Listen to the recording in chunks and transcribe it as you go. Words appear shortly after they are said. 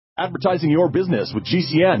Advertising your business with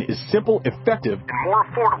GCN is simple, effective, and more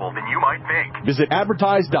affordable than you might think. Visit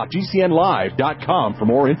advertise.gcnlive.com for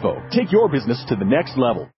more info. Take your business to the next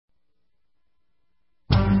level.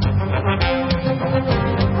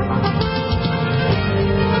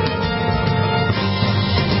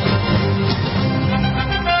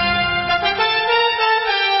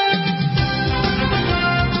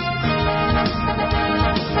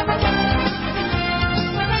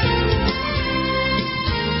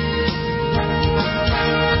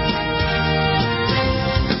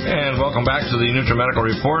 Welcome back to the NutriMedical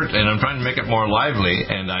Report, and I'm trying to make it more lively,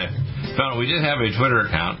 and I found we did have a Twitter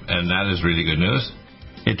account, and that is really good news.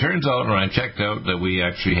 It turns out when I checked out that we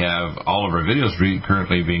actually have all of our videos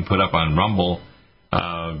currently being put up on Rumble,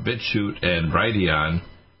 BitChute, and Brighteon,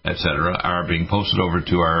 etc., are being posted over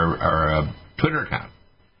to our Twitter account.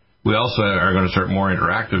 We also are going to start more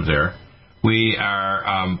interactive there. We are,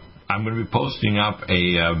 I'm going to be posting up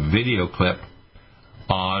a video clip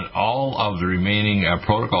on all of the remaining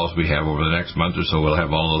protocols we have over the next month or so. We'll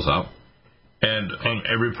have all those up. And on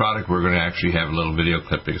every product, we're going to actually have a little video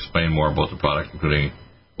clip to explain more about the product, including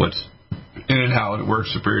what's in and how it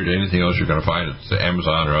works superior to anything else you're going to find at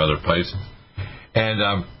Amazon or other places.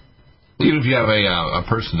 And even if you have a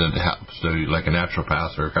person that helps, like a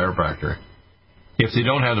naturopath or a chiropractor, if they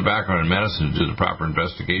don't have the background in medicine to do the proper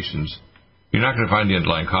investigations, you're not going to find the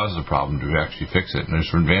underlying cause of the problem to actually fix it. And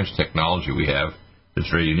there's some advanced technology we have it's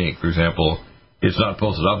very unique. For example, it's not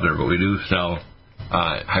posted up there, but we do sell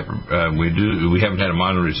we haven't had them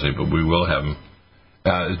on recently, but we will have them.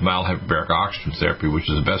 It's mild hyperbaric oxygen therapy, which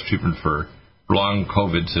is the best treatment for long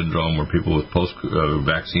COVID syndrome, where people with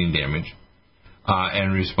post-vaccine damage,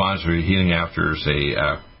 and response or healing after, say,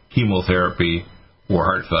 chemotherapy or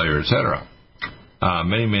heart failure, etc.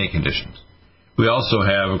 Many, many conditions. We also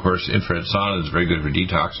have, of course, infrared sauna that's very good for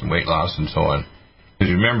detox and weight loss and so on.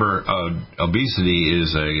 Because remember, obesity is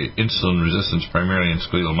insulin resistance primarily in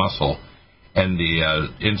skeletal muscle, and the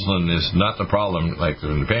insulin is not the problem like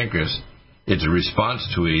in the pancreas. It's a response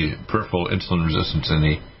to a peripheral insulin resistance in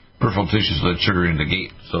the peripheral tissues let sugar in the gate,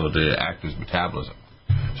 so to act as metabolism.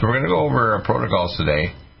 So we're going to go over our protocols today,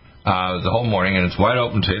 the whole morning, and it's wide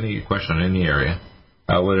open to any question in any area,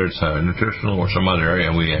 whether it's nutritional or some other area.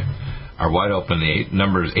 We are wide open. The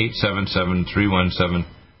number is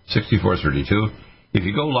 877-317-6432. If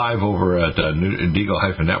you go live over at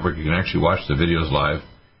Deagle-Network, you can actually watch the videos live.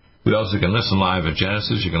 We also can listen live at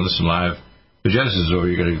Genesis. You can listen live. The Genesis is where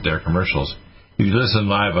you're going to get their commercials. You can listen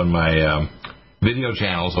live on my video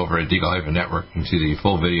channels over at Deagle-Network. You can see the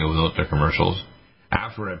full video without their commercials.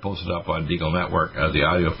 After I post it up on Deagle Network, the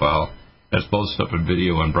audio file, it's posted up in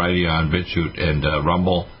video on Brighteon, BitChute, and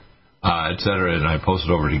Rumble, etc., and I post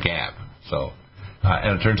it over to Gab. So,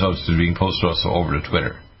 and it turns out it's being posted also over to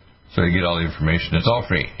Twitter. So you get all the information. It's all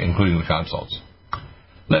free, including the consults.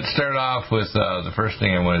 Let's start off with the first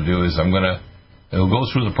thing I want to do is we'll go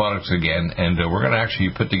through the products again, and we're going to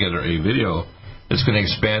actually put together a video that's going to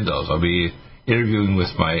expand those. I'll be interviewing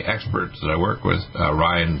with my experts that I work with,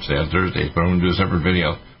 Ryan, say on Thursdays, but I'm going to do a separate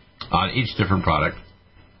video on each different product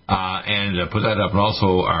and put that up, and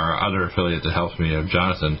also our other affiliate that helps me,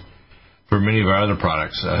 Jonathan, for many of our other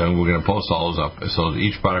products. We're going to post all those up, so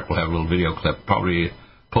each product will have a little video clip, probably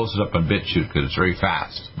posted up on BitChute because it's very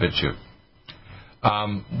fast, BitChute.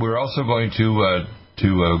 We're also going to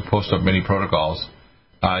post up many protocols.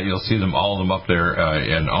 You'll see them, all of them up there,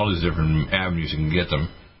 and all these different avenues you can get them,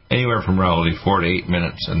 anywhere from roughly 4 to 8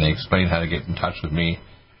 minutes, and they explain how to get in touch with me,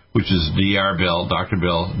 which is Dr.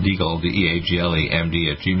 Bill Deagle, DEAGLE,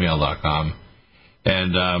 MD @gmail.com.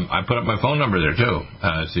 And I put up my phone number there, too,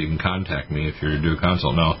 so you can contact me if you're to do a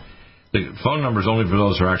consult. Now, the phone number is only for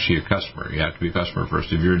those who are actually a customer. You have to be a customer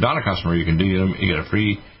first. If you're not a customer, you can do them. You get a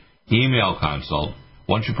free email consult.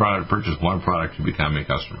 Once you purchase one product, you become a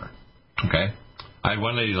customer. Okay? I had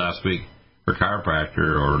one lady last week, her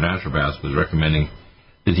chiropractor or naturopath was recommending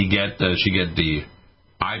that she get the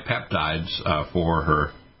eye peptides for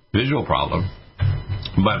her visual problem,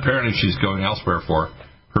 but apparently she's going elsewhere for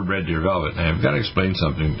her Red Deer Velvet. And I've got to explain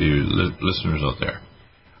something to you listeners out there.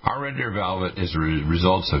 Our Red Deer Velvet is the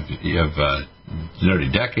results of nearly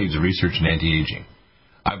decades of research in anti-aging.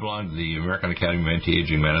 I belong to the American Academy of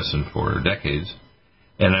Anti-Aging Medicine for decades,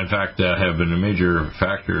 and in fact have been a major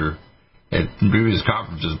factor at previous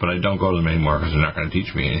conferences, but I don't go to them anymore because they're not going to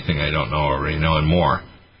teach me anything I don't know already know and more.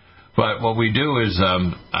 But what we do is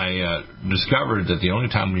I discovered that the only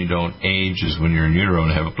time when you don't age is when you're in utero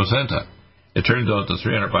and have a placenta. It turns out the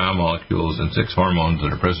 300 biomolecules and 6 hormones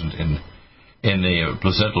that are present in the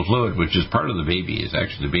placental fluid, which is part of the baby, is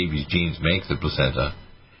actually the baby's genes make the placenta.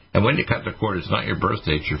 And when you cut the cord, it's not your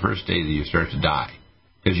birthday, it's your first day that you start to die.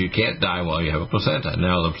 because you can't die while you have a placenta.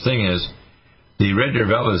 Now, the thing is, the red deer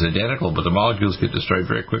velvet is identical, but the molecules get destroyed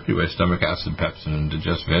very quickly by stomach acid, pepsin, and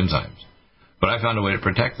digestive enzymes. But I found a way to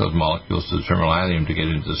protect those molecules to the terminal ileum to get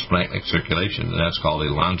into the splanchnic circulation, and that's called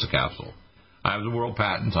a Lanza capsule. I have the world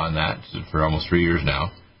patent on that for almost 3 years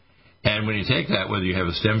now. And when you take that, whether you have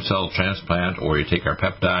a stem cell transplant or you take our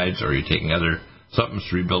peptides or you're taking other supplements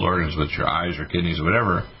to rebuild organs with your eyes or kidneys or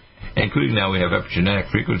whatever, including now we have epigenetic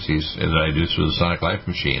frequencies that I do through the Sonic Life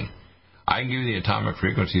machine, I can give you the atomic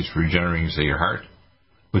frequencies for regenerating, say, your heart,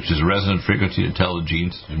 which is a resonant frequency to tell the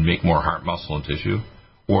genes to make more heart muscle and tissue,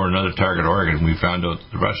 or another target organ. We found out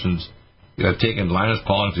that the Russians have taken Linus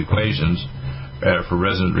Pauling's equations for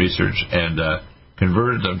resonant research and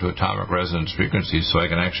converted them to atomic resonance frequencies, so I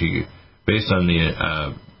can actually, based on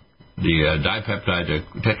the dipeptide to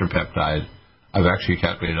tetrapeptide, I've actually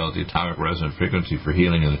calculated out the atomic resonant frequency for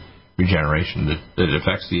healing and regeneration that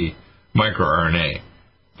affects the microRNA.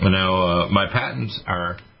 And now my patents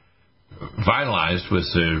are finalized with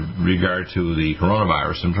regard to the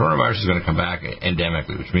coronavirus. And coronavirus is going to come back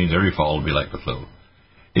endemically, which means every fall will be like the flu.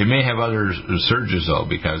 It may have other surges, though,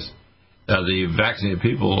 because the vaccinated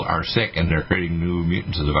people are sick and they're creating new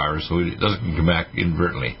mutants of the virus, so it doesn't come back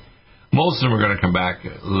inadvertently. Most of them are going to come back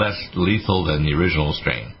less lethal than the original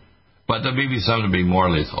strain. But there may be some to be more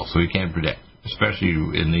lethal, so we can't predict, especially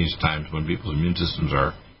in these times when people's immune systems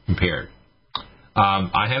are impaired.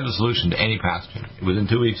 I have the solution to any pathogen. Within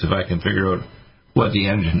 2 weeks, if I can figure out what the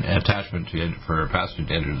engine attachment for a pathogen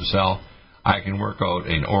to enter the cell, I can work out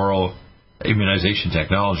an oral immunization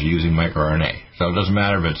technology using microRNA. So it doesn't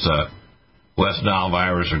matter if it's West Nile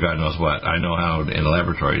virus or God knows what. I know how in the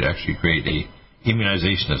laboratory to actually create a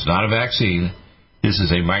immunization that's not a vaccine. This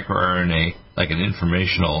is a microRNA, like an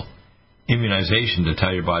informational immunization to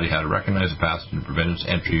tell your body how to recognize a pathogen and prevent its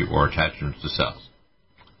entry or attachment to cells.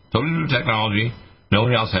 Totally new technology.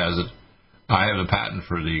 Nobody else has it. I have a patent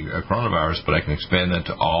for the coronavirus, but I can expand that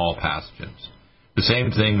to all pathogens. The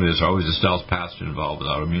same thing, there's always a stealth pathogen involved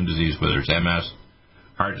with autoimmune disease, whether it's MS,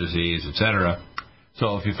 heart disease, etc.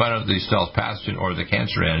 So if you find out the stealth pathogen or the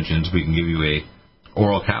cancer antigens, we can give you a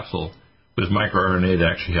oral capsule with microRNA that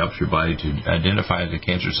actually helps your body to identify the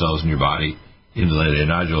cancer cells in your body, in the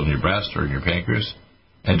nodule in your breast or in your pancreas,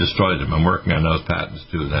 and destroy them. I'm working on those patents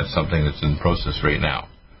too. That's something that's in process right now.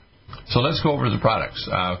 So let's go over the products.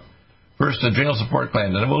 First, adrenal support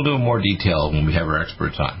gland, and we'll do more detail when we have our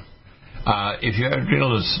experts on. If you have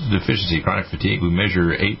adrenal deficiency, chronic fatigue, we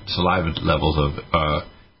measure 8 saliva levels of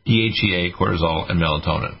DHEA, cortisol, and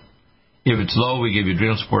melatonin. If it's low, we give you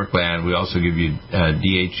adrenal support gland. We also give you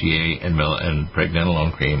DHEA and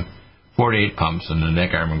pregnenolone cream, 4 to 8 pumps in the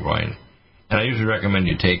neck, arm, and groin. And I usually recommend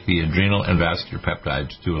you take the adrenal and vascular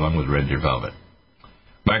peptides too, along with red deer velvet.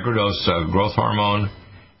 Microdose growth hormone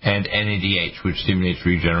and NADH, which stimulates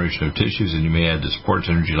regeneration of tissues, and you may add the sports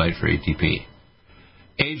energy light for ATP.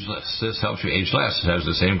 Ageless, this helps you age less. It has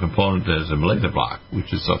the same component as a malignant block,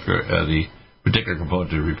 which is the particular component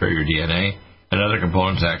to repair your DNA, and other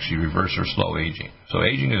components actually reverse or slow aging. So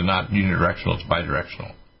aging is not unidirectional, it's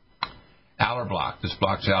bidirectional. Aller block, this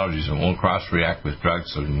blocks allergies and won't cross-react with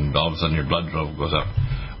drugs, so all of a sudden your blood level goes up.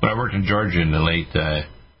 When I worked in Georgia in the late the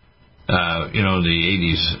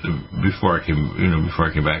 80s, before I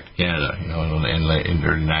came back to Canada, in the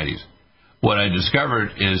early 90s, what I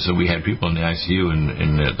discovered is that we had people in the ICU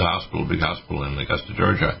in the hospital, big hospital in Augusta,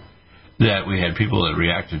 Georgia, that we had people that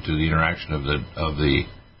reacted to the interaction of the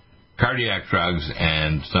cardiac drugs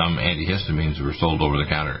and some antihistamines that were sold over the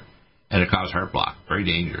counter, and it caused heart block, very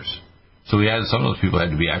dangerous. So we had some of those people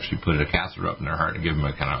had to be actually put a catheter up in their heart and give them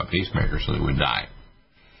a kind of a pacemaker so they would die.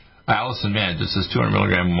 Allicin Med, this is 200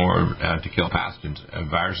 milligram more to kill pathogens,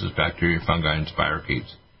 viruses, bacteria, fungi, and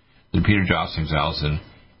spirochetes than Peter Josling's allicin,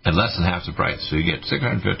 at less than half the price. So you get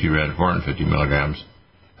 650 red, 450 milligrams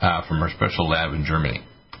from our special lab in Germany.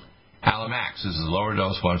 Alamax, this is a lower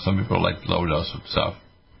dose one. Some people like the lower dose stuff.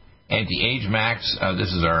 Anti-Age Max,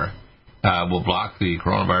 this is our will block the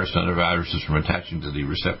coronavirus and other viruses from attaching to the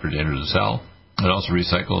receptor to enter the cell. It also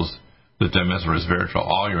recycles with dimethylresveratrol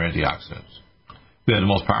all your antioxidants. We have the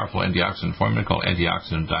most powerful antioxidant formula called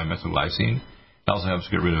antioxidant dimethylglycine. It also helps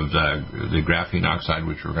get rid of the graphene oxide,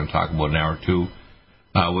 which we're going to talk about in an hour or two,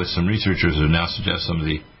 with some researchers who now suggest some of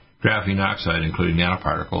the graphene oxide, including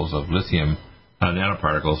nanoparticles of lithium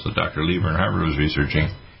nanoparticles that Dr. Lieber in Harvard was researching,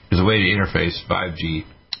 is a way to interface 5G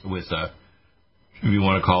with, if you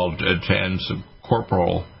want to call it,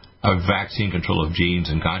 transcorporal vaccine control of genes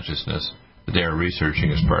and consciousness that they are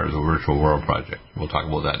researching as part of the Virtual World Project. We'll talk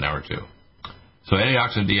about that in an hour or two. So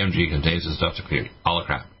antioxidant DMG contains the stuff to clear all the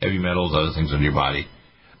crap, heavy metals, other things in your body.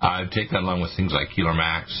 Take that along with things like Keeler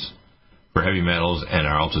Max, for heavy metals, and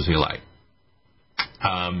our ultrazeolite.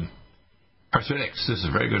 Arsenics, this is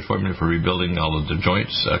a very good formula for rebuilding all of the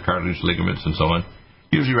joints, cartilage, ligaments, and so on.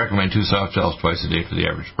 Usually recommend 2 soft gels twice a day for the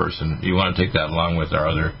average person. You want to take that along with our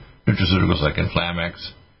other nutraceuticals like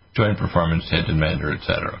Inflamex, Joint Performance, Hint and Mender,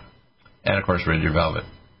 etc. And, of course, Red Deer Velvet.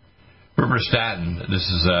 Berberstatin, this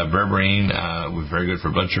is berberine, very good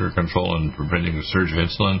for blood sugar control and preventing the surge of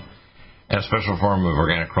insulin, and a special form of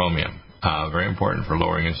organic chromium, very important for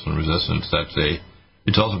lowering insulin resistance.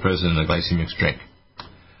 It's also present in the glycemic drink.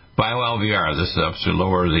 BioLVR, this helps to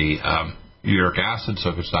lower the uric acid so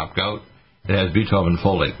it can stop gout. It has B12 and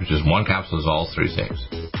folate, which is 1 capsule is all 3 things.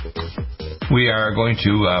 We are going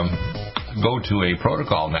to go to a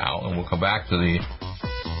protocol now, and we'll come back to these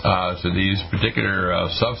particular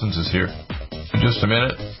substances here in just a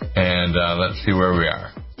minute, and let's see where we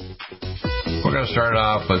are. We're going to start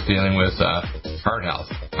off with dealing with heart health,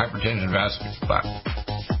 hypertension, vascular plaque.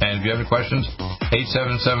 And if you have any questions,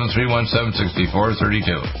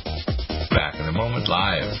 877-317-6432. Back in a moment,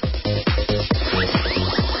 live.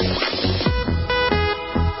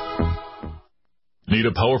 Need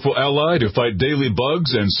a powerful ally to fight daily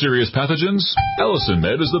bugs and serious pathogens?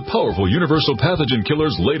 Allicin-Med is the powerful universal pathogen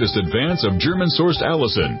killer's latest advance of German-sourced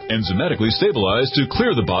allicin, enzymatically stabilized to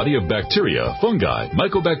clear the body of bacteria, fungi,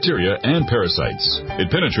 mycobacteria, and parasites. It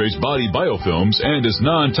penetrates body biofilms and is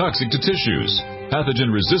non-toxic to tissues.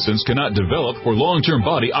 Pathogen resistance cannot develop for long-term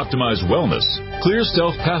body-optimized wellness. Clear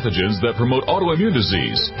stealth pathogens that promote autoimmune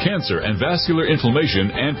disease, cancer, and vascular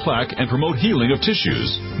inflammation and plaque and promote healing of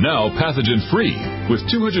tissues. Now pathogen-free. With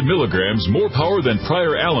 200 milligrams more power than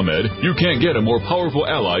prior Alamed, you can't get a more powerful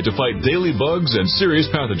ally to fight daily bugs and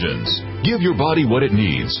serious pathogens. Give your body what it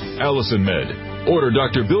needs. Allicin-Med. Order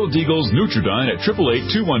Dr. Bill Deagle's Nutridyne at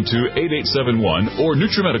 888-212-8871 or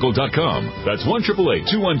NutriMedical.com. That's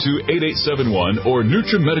 1-888-212-8871 or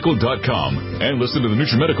NutriMedical.com. And listen to the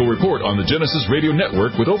NutriMedical Report on the Genesis Radio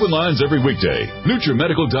Network with open lines every weekday.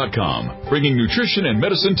 NutriMedical.com, bringing nutrition and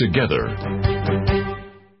medicine together.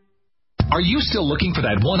 Are you still looking for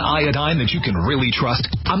that one iodine that you can really trust?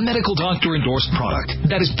 A medical doctor-endorsed product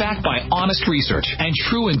that is backed by honest research and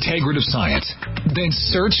true integrative science? Then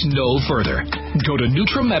search no further. Go to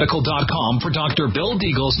NutriMedical.com for Dr. Bill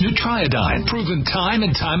Deagle's Nutriodine, proven time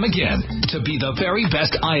and time again to be the very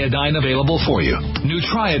best iodine available for you.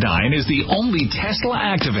 Nutriodine is the only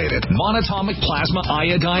Tesla-activated monatomic plasma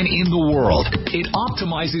iodine in the world. It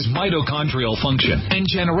optimizes mitochondrial function and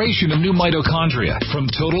generation of new mitochondria from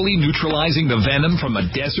totally neutralizing the venom from a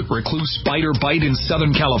desert recluse spider bite in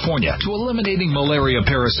Southern California to eliminating malaria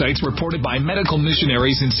parasites reported by medical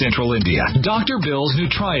missionaries in Central India. Dr. Bill's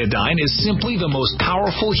Nutriodine is simply the most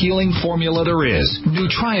powerful healing formula there is.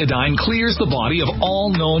 Nutriodine clears the body of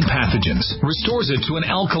all known pathogens, restores it to an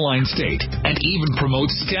alkaline state, and even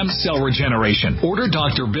promotes stem cell regeneration. Order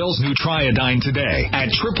Dr. Bill's Nutriodine today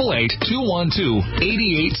at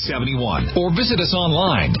 888-212-8871 or visit us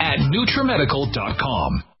online at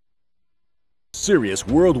NutriMedical.com. Serious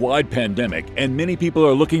worldwide pandemic, and many people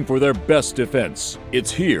are looking for their best defense. It's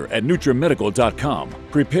here at NutriMedical.com.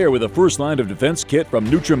 Prepare with a first line of defense kit from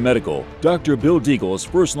NutriMedical. Dr. Bill Deagle's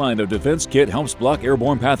first line of defense kit helps block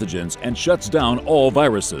airborne pathogens and shuts down all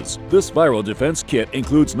viruses. This viral defense kit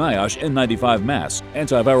includes NIOSH N95 mask,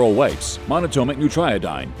 antiviral wipes, monatomic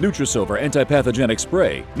Nutriodine, Nutrisilver antipathogenic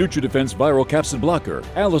spray, NutriDefense viral capsid blocker,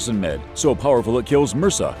 Allicin-Med, so powerful it kills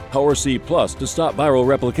MRSA, Power C Plus to stop viral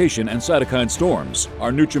replication and cytokine storms.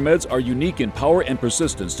 Our NutriMeds are unique in power and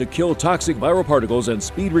persistence to kill toxic viral particles and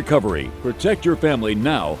speed recovery. Protect your family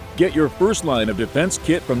now. Get your first line of defense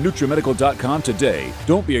kit from NutriMedical.com today.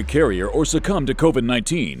 Don't be a carrier or succumb to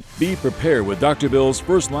COVID-19. Be prepared with Dr. Bill's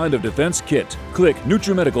first line of defense kit. Click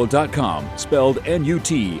NutriMedical.com, spelled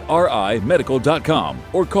N-U-T-R-I Medical.com,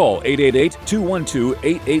 or call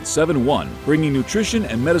 888-212-8871, bringing nutrition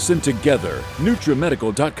and medicine together.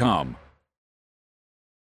 NutriMedical.com.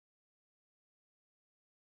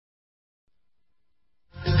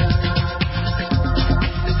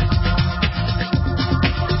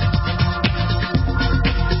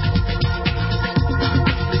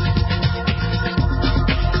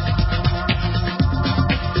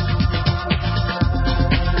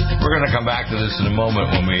 We're going to come back to this in a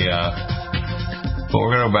moment when but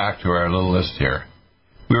we're going to go back to our little list here.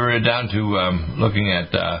 We were down to looking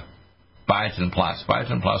at Biotin Plus.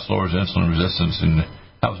 Biotin Plus lowers insulin resistance and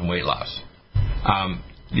helps in weight loss.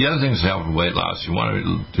 The other things that help with weight loss, you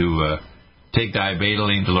want to take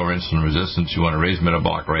diabetoline to lower insulin resistance. You want to raise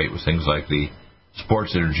metabolic rate with things like the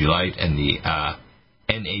Sports Energy Light and the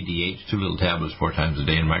NADH, 2 little tablets 4 times a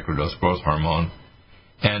day, and microdose growth hormone.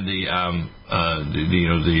 And the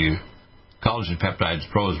Collagen Peptides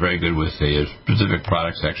Pro is very good with the specific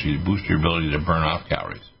products that actually boost your ability to burn off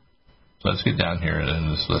calories. So let's get down here in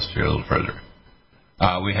this list here a little further.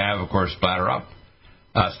 We have, of course, Bladder Up.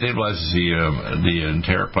 Stabilizes the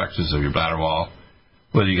enteric plexus of your bladder wall,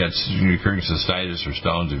 whether you got recurring cystitis or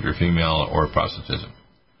stones if you're female or prostatism.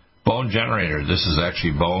 Bone Generator. This is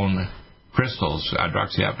actually bone crystals,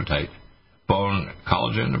 hydroxyapatite, bone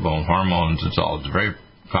collagen, bone hormones. It's a very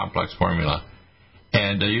complex formula.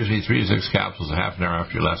 And usually 3 to 6 capsules a half an hour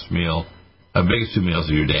after your last meal, biggest 2 meals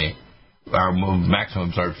of your day, are maximum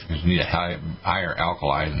absorption because you need a higher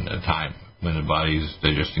alkaline time when the body is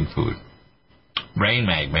digesting food. Brain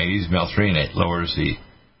Mag, magnesium L-threonate, lowers it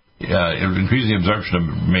increases the absorption of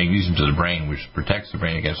magnesium to the brain, which protects the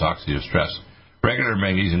brain against oxidative stress. Regular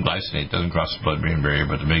magnesium glycinate doesn't cross the blood-brain barrier,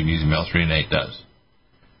 but the magnesium L-threonate does.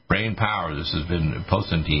 Brain Power, this has been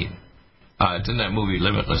Postantine. It's in that movie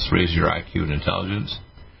Limitless, Raise Your IQ and Intelligence.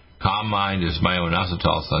 Calm Mind is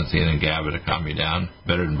myo-inositol, sunthein, and GABA to calm you down.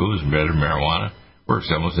 Better than booze and better than marijuana. Works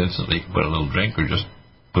almost instantly. You can put a little drink or just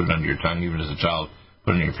put it under your tongue, even as a child.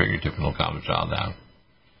 Put it on your fingertip and it'll calm the child down.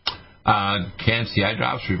 Can-C eye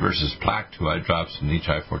drops reverses plaque. 2 eye drops in each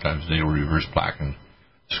eye 4 times a day will reverse plaque and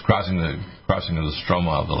crossing of the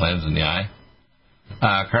stroma of the lens in the eye.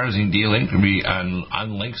 Carnosine D-Link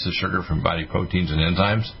unlinks the sugar from body proteins and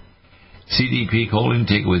enzymes. CDP choline,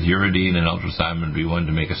 take it with uridine and ultrathymine B1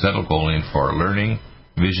 to make acetylcholine for learning,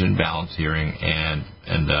 vision, balance, hearing, and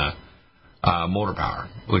motor power,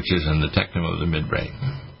 which is in the technum of the midbrain.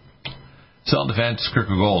 Cell Defense,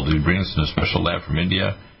 Kirka Gold, we bring this in a special lab from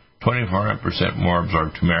India. 24% more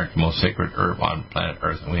absorbed turmeric, the most sacred herb on planet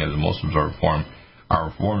Earth, and we have the most absorbed form.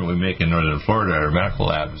 Our form that we make in northern Florida at our medical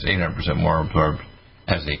lab is 800% more absorbed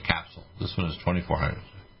as a capsule. This one is 2,400.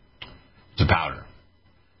 It's a powder.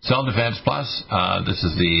 Cell Defense Plus, this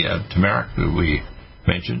is the turmeric that we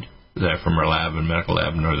mentioned from our lab and medical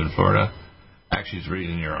lab in northern Florida. Actually, it's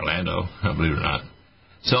reading near Orlando, believe it or not.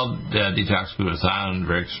 Cell Detox Glutathione,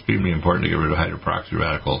 very extremely important to get rid of hydroperoxy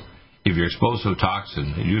radical. If you're exposed to a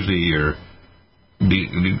toxin, usually your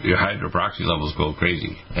hydroperoxy levels go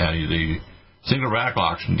crazy. The single radical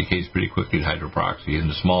oxygen decays pretty quickly to hydroperoxy, and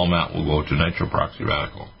the small amount will go to nitroperoxy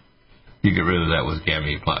radical. You get rid of that with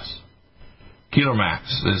Gamma Plus. Kilo Max.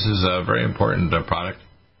 This is a very important product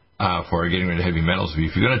for getting rid of heavy metals.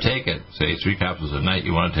 If you're going to take it, say 3 capsules a night,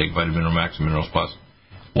 you want to take Vitamin Max and Minerals Plus,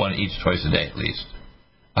 1 each twice a day at least.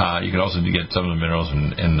 You can also get some of the minerals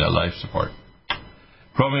in life support.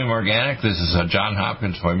 Chromium Organic. This is a John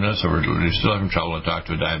Hopkins formula, so we're still having trouble. I talked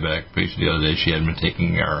to a diabetic patient the other day. She hadn't been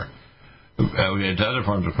taking we had other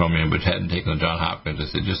forms of chromium, but hadn't taken the John Hopkins. I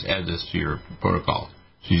said, just add this to your protocol.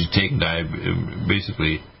 She's taking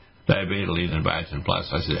basically diabetoline and biotin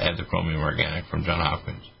plus. I said, add the Chromium Organic from John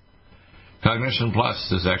Hopkins. Cognition Plus.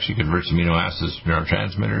 This actually converts amino acids to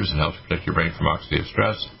neurotransmitters and helps protect your brain from oxidative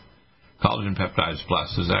stress. Collagen Peptides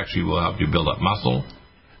Plus. This actually will help you build up muscle,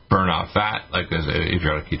 burn off fat, like if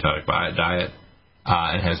you're on a ketonic diet.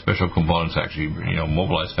 It has special components to actually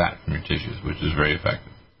mobilize fat from your tissues, which is very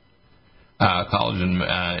effective. Collagen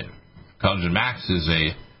Max is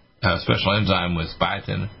a special enzyme with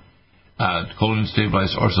biotin. Choline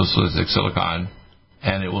stabilized orthosilicic silicon,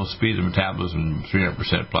 and it will speed the metabolism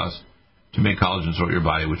 300% plus to make collagen sort your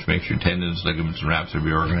body, which makes your tendons, ligaments, and wraps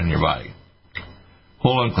every organ in your body.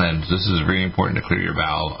 Colon Cleanse. This is very important to clear your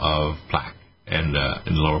bowel of plaque and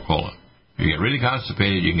in the lower colon. If you get really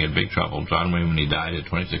constipated, you can get in big trouble. John Wayne, when he died, had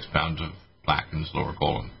 26 pounds of plaque in his lower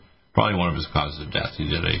colon. Probably one of his causes of death. He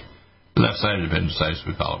did a left-sided appendicitis,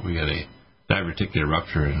 we call it. We had a diverticular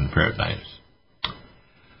rupture and peritonitis.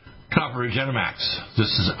 Copper Regenemax. This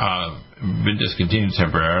has been discontinued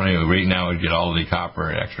temporarily. Right now, we get all the copper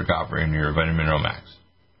and extra copper in your Vitamin Mineral Max.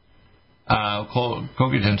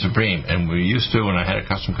 CoQ10 Supreme. And we used to, when I had a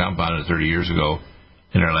custom compound 30 years ago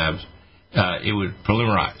in our labs, it would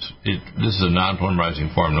polymerize. This is a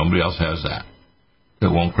non-polymerizing form. Nobody else has that. It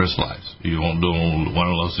won't crystallize. You won't do one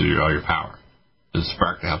of those to all your power. The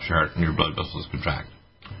spark that helps your heart and your blood vessels contract.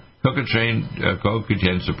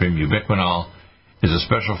 CoQ10 Supreme Ubiquinol is a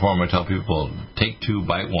special form. I tell people, take 2,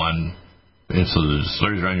 bite 1, and so the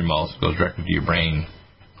slurries around your mouth, goes directly to your brain,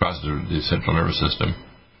 crosses the central nervous system.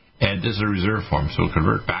 And this is a reserve form, so it'll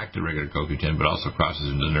convert back to regular CoQ10, but also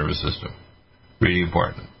crosses into the nervous system. Really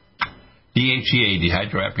important. DHEA,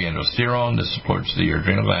 dehydroepiandrosterone. This supports your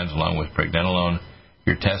adrenal glands along with pregnenolone,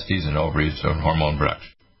 your testes and ovaries, and hormone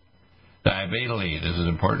production. Diabetoline. This is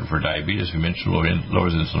important for diabetes. We mentioned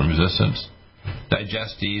lowers insulin resistance.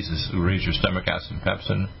 Digestes. This will raise your stomach acid and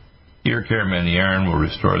pepsin. Ear Care Manniarin will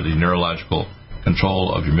restore the neurological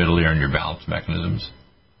control of your middle ear and your balance mechanisms.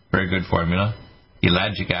 Very good formula.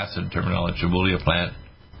 Ellagic acid, terminal chibulia plant,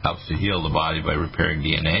 helps to heal the body by repairing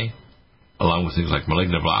DNA, along with things like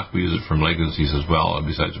malignant block. We use it for malignancies as well. And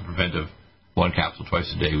besides the preventive, 1 capsule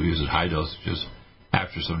twice a day, we use it high dosages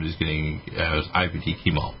after somebody's getting IPT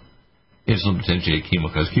chemo. Insulin potentiated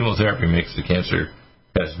chemo, because chemotherapy makes the cancer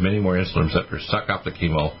has many more insulin receptors suck up the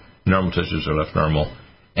chemo. Normal tissues are left normal,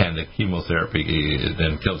 and the chemotherapy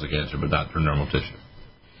then kills the cancer, but not through normal tissue.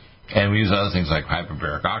 And we use other things like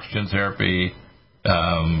hyperbaric oxygen therapy,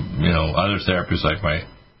 other therapies like my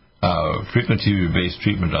frequency-based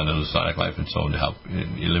treatment on ultrasonic life and so on to help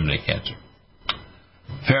eliminate cancer.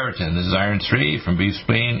 Ferritin, this is iron-3 from beef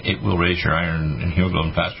spleen. It will raise your iron and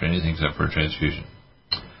hemoglobin faster than anything except for a transfusion.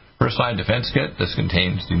 First line defense kit. This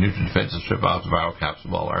contains the nutrient defense to strip off the viral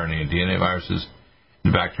capsid wall, RNA and DNA viruses,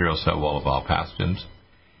 the bacterial cell wall of all pathogens.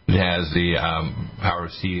 It has the power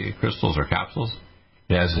C crystals or capsules.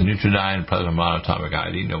 It has the Nutridyne plasma monatomic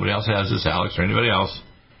iodine. Nobody else has this, Alex, or anybody else.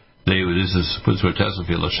 This is put to a Tesla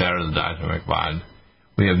field to shatter the diatomic bond.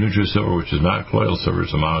 We have NutriSilver, which is not colloidal silver,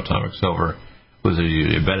 it's a monatomic silver with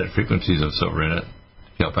the embedded frequencies of silver in it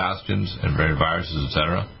to kill pathogens and various viruses,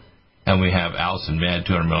 etc. And we have allicin med,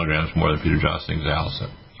 200 milligrams more than Peter Josling's allicin.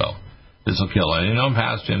 So this will kill any known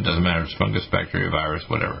pathogen, doesn't matter if it's fungus, bacteria, virus,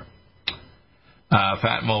 whatever.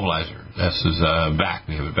 Fat mobilizer. This is back.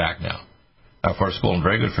 We have it back now. Forskolin,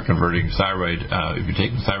 very good for converting thyroid. If you're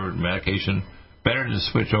taking thyroid medication, better to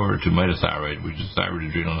switch over to mitothyroid, which is thyroid,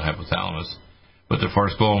 adrenal, and hypothalamus. But the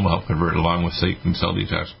Forskolin will help convert along with cyclic cell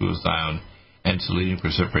detox, glutathione, and selenium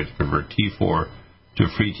cruciferate to convert T4 to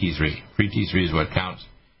free T3. Free T3 is what counts.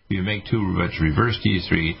 If you make 2 reverse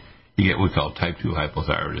T3, you get what we call type 2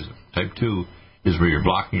 hypothyroidism. Type 2 is where you're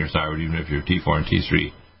blocking your thyroid, even if your T4 and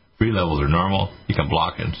T3 free levels are normal. You can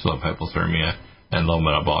block it and still have hypothermia and low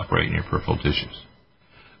metabolic rate in your peripheral tissues.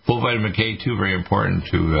 Full vitamin K2, very important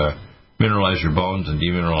to mineralize your bones and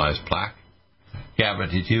demineralize plaque. GABA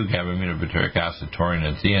T2, GABA-aminobutyric acid, taurine,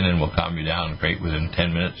 and theanine will calm you down great within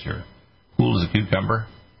 10 minutes. You're cool as a cucumber.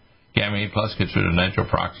 Gamma A Plus gets rid of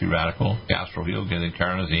nitroproxy radical. Gastroheal, getting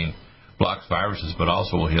carnosine, blocks viruses, but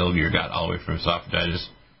also will heal your gut all the way from esophagitis,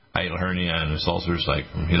 hiatal hernia, and ulcers like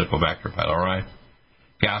from Helicobacter pylori.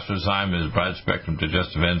 Gastrozyme is broad-spectrum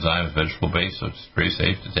digestive enzymes, vegetable-based, so it's very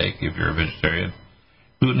safe to take if you're a vegetarian.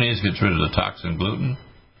 Glutenase gets rid of the toxin gluten.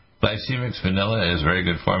 Glycemics vanilla is a very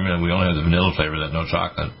good formula. We only have the vanilla flavor, that no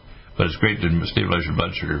chocolate, but it's great to stabilize your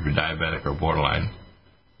blood sugar if you're diabetic or borderline.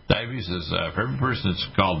 Diabetes is, for every person that's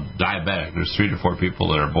called diabetic, there's 3 to 4 people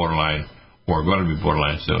that are borderline or are going to be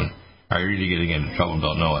borderline soon, are really getting into trouble and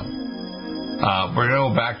don't know it. We're going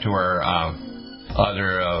to go back to our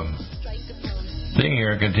other thing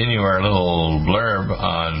here, continue our little blurb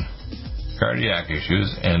on cardiac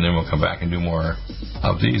issues, and then we'll come back and do more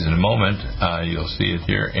of these in a moment. You'll see it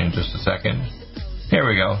here in just a second. Here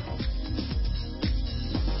we go.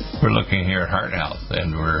 We're looking here at heart health,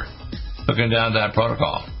 and we're looking down that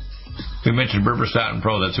protocol. We mentioned Berberstatin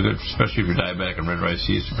Pro. That's a good, especially if you're diabetic, and red rice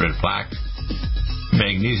yeast to prevent plaque.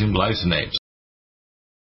 Magnesium glycinate.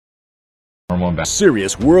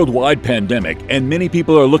 Serious worldwide pandemic, and many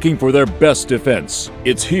people are looking for their best defense.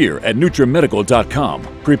 It's here at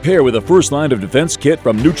NutriMedical.com. Prepare with a first line of defense kit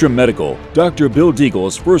from NutriMedical. Dr. Bill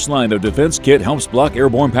Deagle's first line of defense kit helps block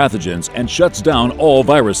airborne pathogens and shuts down all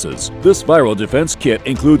viruses. This viral defense kit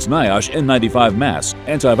includes NIOSH N95 mask,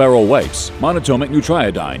 antiviral wipes, monatomic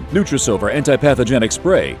Nutriodine, NutriSilver antipathogenic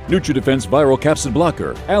spray, NutriDefense viral capsid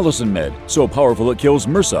blocker, allicin med, so powerful it kills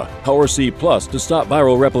MRSA, Power C Plus to stop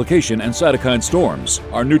viral replication and cytokine storms.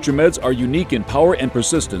 Our Nutrimeds are unique in power and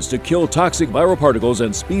persistence to kill toxic viral particles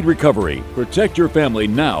and speed recovery. Protect your family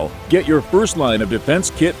now. Get your first line of defense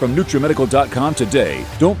kit from NutriMedical.com today.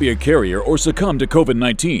 Don't be a carrier or succumb to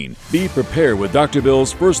COVID-19. Be prepared with Dr.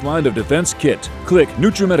 Bill's first line of defense kit. Click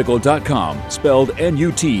NutriMedical.com, spelled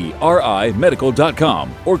N-U-T-R-I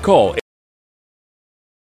medical.com, or call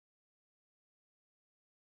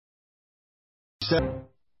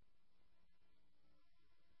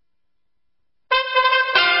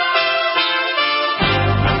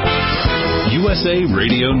USA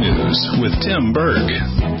Radio News with Tim Berg.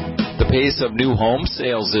 The pace of new home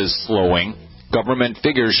sales is slowing. Government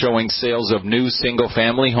figures showing sales of new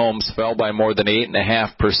single-family homes fell by more than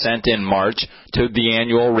 8.5% in March to the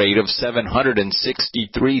annual rate of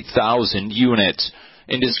 763,000 units.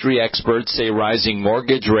 Industry experts say rising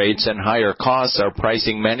mortgage rates and higher costs are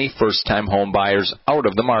pricing many first-time home buyers out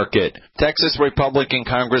of the market. Texas Republican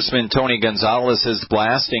Congressman Tony Gonzalez is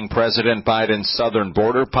blasting President Biden's southern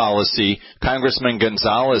border policy. Congressman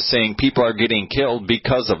Gonzalez saying people are getting killed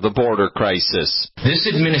because of the border crisis. This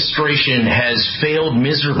administration has failed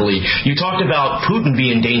miserably. You talked about Putin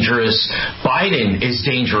being dangerous. Biden is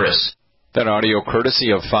dangerous. That audio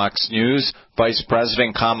courtesy of Fox News. Vice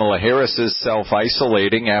President Kamala Harris is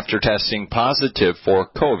self-isolating after testing positive for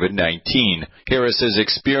COVID-19. Harris is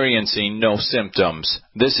experiencing no symptoms.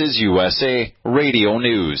 This is USA Radio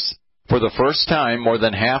News. For the first time, more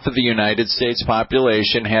than half of the United States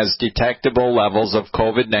population has detectable levels of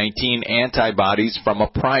COVID-19 antibodies from a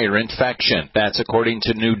prior infection. That's according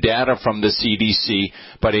to new data from the CDC,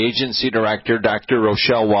 but Agency Director Dr.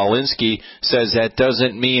 Rochelle Walensky says that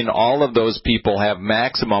doesn't mean all of those people have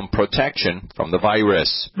maximum protection from the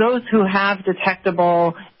virus. Those who have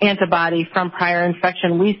detectable antibody from prior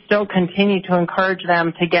infection, we still continue to encourage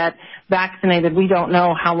them to get vaccinated. We don't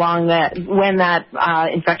know how long when that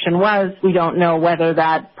infection was. We don't know whether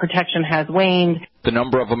that protection has waned. The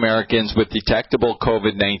number of Americans with detectable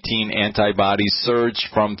COVID-19 antibodies surged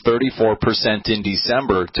from 34% in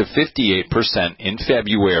December to 58% in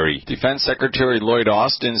February. Defense Secretary Lloyd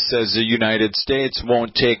Austin says the United States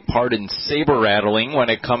won't take part in saber-rattling when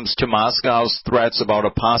it comes to Moscow's threats about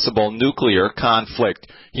a possible nuclear conflict.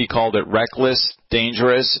 He called it reckless,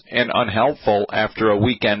 dangerous, and unhelpful after a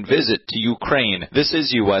weekend visit to Ukraine. This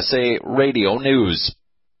is USA Radio News.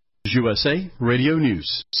 USA Radio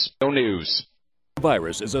News.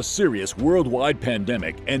 Virus is a serious worldwide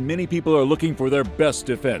pandemic, and many people are looking for their best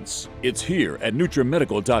defense. It's here at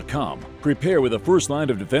NutriMedical.com. Prepare with a first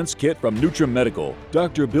line of defense kit from NutriMedical.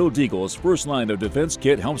 Dr. Bill Deagle's first line of defense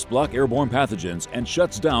kit helps block airborne pathogens and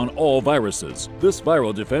shuts down all viruses. This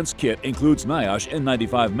viral defense kit includes NIOSH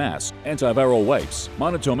N95 mask, antiviral wipes,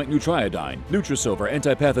 monatomic Nutriodine, Nutrisilver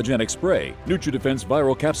antipathogenic spray, NutriDefense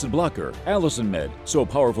viral capsid blocker, Allison Med, so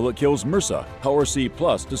powerful it kills MRSA, Power C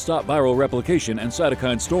Plus to stop viral replication and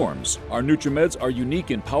cytokine storms. Our Nutrimeds are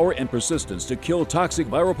unique in power and persistence to kill toxic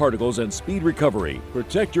viral particles and speed recovery.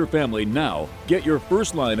 Protect your family now. Get your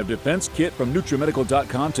first line of defense kit from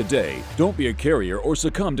NutriMedical.com today. Don't be a carrier or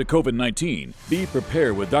succumb to COVID-19. Be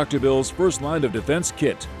prepared with Dr. Bill's first line of defense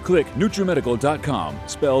kit. Click NutriMedical.com,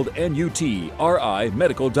 spelled N-U-T-R-I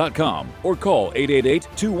medical.com, or call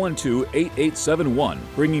 888-212-8871,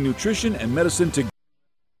 bringing nutrition and medicine together.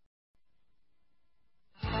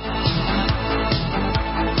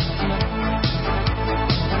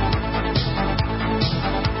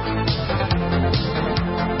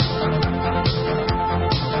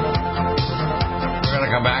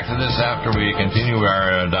 After we continue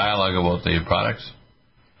our dialogue about the products.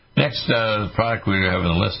 Next product we have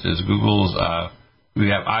on the list is Google's, we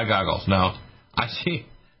have eye goggles. Now, I see,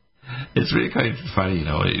 it's really kind of funny, you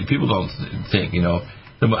know, people don't think, you know,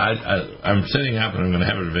 I'm setting up and I'm going to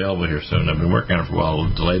have it available here soon. I've been working on it for a while,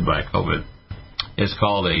 delayed by COVID. It's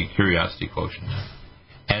called a curiosity quotient.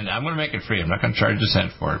 And I'm going to make it free. I'm not going to charge a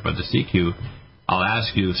cent for it, but the CQ, I'll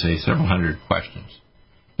ask you, say, several hundred questions.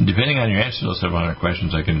 And depending on your answer to those 700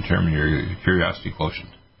 questions, I can determine your curiosity quotient.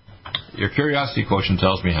 Your curiosity quotient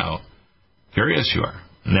tells me how curious you are.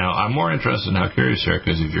 Now, I'm more interested in how curious you are,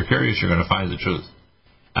 because if you're curious, you're going to find the truth.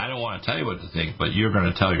 I don't want to tell you what to think, but you're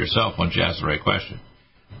going to tell yourself once you ask the right question.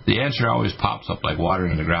 The answer always pops up like water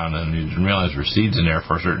in the ground, and you didn't realize there's seeds in there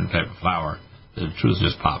for a certain type of flower. The truth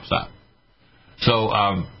just pops up. So,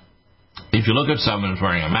 if you look at someone who's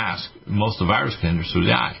wearing a mask, most of the virus can enter through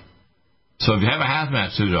the eye. So if you have a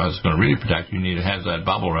hazmat suit that's going to really protect you, you need to have that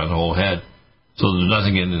bubble around the whole head so there's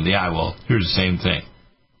nothing getting into the eye. Well, here's the same thing.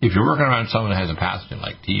 If you're working around someone that has a pathogen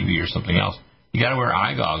like TB or something else, you got to wear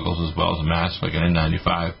eye goggles as well as a mask like an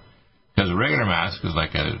N95, because a regular mask is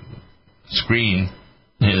like a screen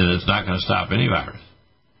that's not going to stop any virus.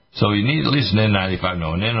 So you need at least an N95.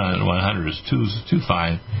 No, an N100 is too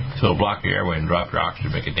fine, so it'll block your airway and drop your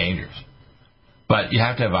oxygen, make it dangerous. But you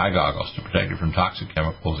have to have eye goggles to protect you from toxic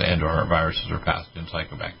chemicals and or viruses or pathogens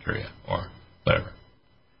like a bacteria or whatever.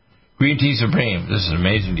 Green Tea Supreme. This is an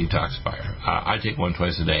amazing detoxifier. I take one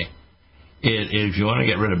twice a day. If you want to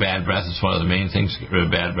get rid of bad breath, it's one of the main things to get rid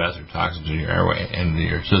of bad breath or toxins in your airway and in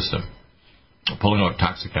your system. Pulling out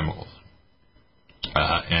toxic chemicals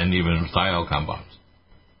and even thiol compounds.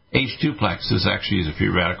 H2-plex is actually a free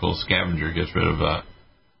radical scavenger. It gets rid of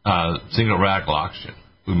single radical oxygen.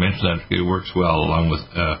 We mentioned that it works well along with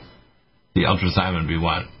the ultrathymine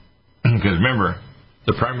B1. Because remember,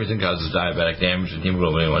 the primary thing causes diabetic damage and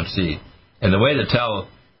hemoglobin A1C. And the way to tell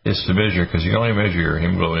is to measure, because you can only measure your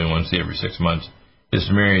hemoglobin A1C every 6 months, is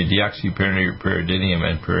to marry deoxypyridinium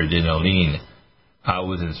and pyridinoline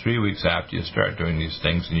within 3 weeks after you start doing these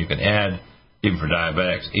things. And you can add, even for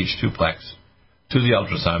diabetics, H2-plex to the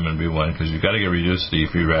ultrasound B1, because you've got to reduce the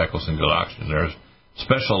free radicals and good oxygen. There's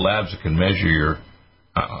special labs that can measure your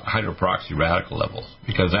hydroperoxy radical levels,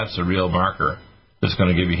 because that's the real marker that's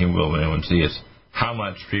going to give you hemoglobin A1C. It's how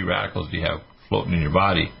much free radicals do you have floating in your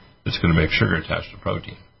body that's going to make sugar attached to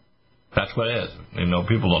protein. That's what it is.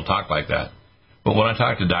 People don't talk like that. But when I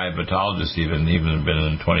talk to diabetologists, even been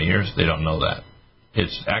in 20 years, they don't know that.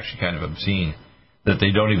 It's actually kind of obscene that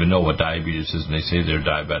they don't even know what diabetes is, and they say they're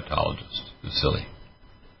diabetologists. It's silly.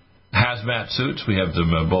 Hazmat suits, we have the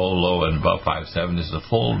below, low, and above 5'7". This is the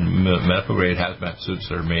full medical grade hazmat suits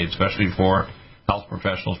that are made especially for health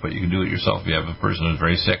professionals, but you can do it yourself if you have a person who's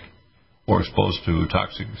very sick or exposed to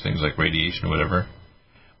toxic things like radiation or whatever.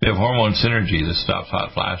 We have hormone synergy that stops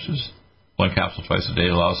hot flashes. 1 capsule twice a day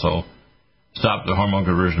will also stop the hormone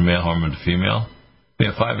conversion of male hormone to female. We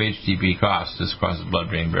have 5-HTP COS. This crosses the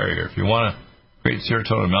blood-brain barrier. If you want to create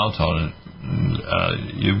serotonin and melatonin,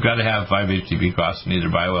 you've got to have 5-HTP COS in either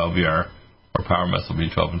bio-LVR or power-methyl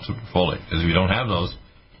B12 and superfolate. Because if you don't have those,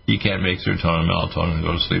 you can't make serotonin and melatonin and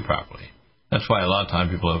go to sleep properly. That's why a lot of time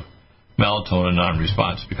people have melatonin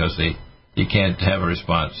non-response, because they can't have a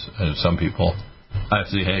response. And some people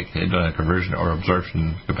actually don't have conversion or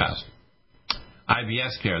absorption capacity.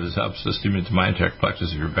 IBS care, this helps to stimulate the myenteric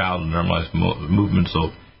plexus of your bowel to normalize movement,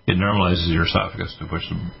 so it normalizes your esophagus to push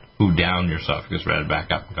the food down your esophagus rather than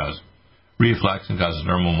back up and cause reflux and causes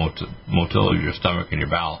normal motility of your stomach and your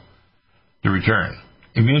bowel to return.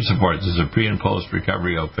 Immune support, this is a pre and post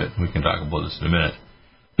recovery outfit. We can talk about this in a minute.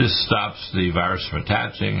 This stops the virus from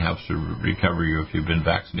attaching, helps to recover you if you've been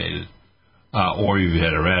vaccinated, or you've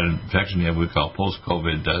had a random infection. You have what we call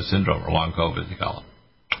post-COVID syndrome, or long COVID, they call it.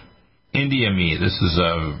 NDME, this is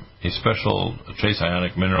a special trace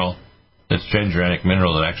ionic mineral. It's a transurianic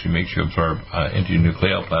mineral that actually makes you absorb into your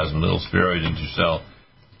nucleoplasm, a little spheroid into your cell.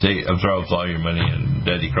 It absorbs all your money and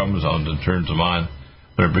daddy chromosomes and turns them on,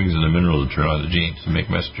 but it brings in the mineral to turn on the genes to make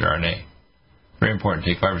messenger RNA. Very important.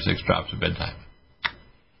 Take 5 or 6 drops at bedtime.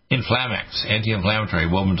 Inflamex,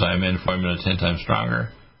 anti-inflammatory, Wobenzyme N formula 10 times stronger.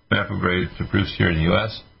 Medical grade approved here in the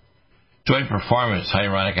U.S. Joint performance,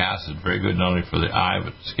 hyaluronic acid, very good not only for the eye,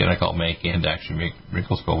 but the skin, I call make and to actually make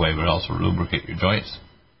wrinkles go away, but also lubricate your joints.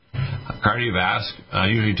 Cardiovasc,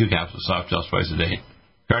 usually 2 capsules, soft gels twice a day.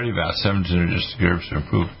 Cardiovasc, 7 synergistic herbs to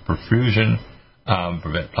improve perfusion,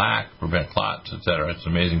 prevent plaque, prevent clots, etc. It's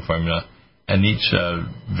an amazing formula. And each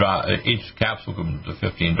capsule comes to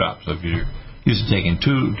 15 drops. So if you're used to taking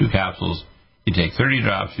two capsules, you take 30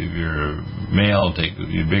 drops. If you're male,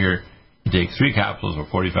 you're bigger, you take 3 capsules or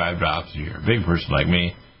 45 drops. If you're a big person like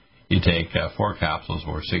me, you take 4 capsules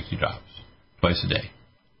or 60 drops twice a day.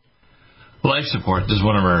 Life support, this is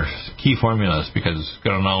one of our key formulas because it's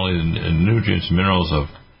got not only the nutrients and minerals of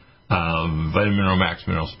Vitamin Mineral Max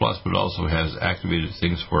Minerals Plus, but it also has activated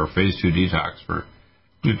things for phase 2 detox for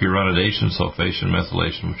glucuronidation, sulfation,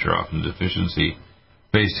 methylation, which are often deficiency,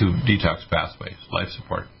 phase 2 detox pathways. Life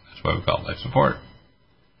support, that's why we call it life support.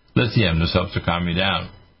 Lithium, this helps to calm you down.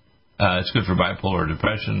 It's good for bipolar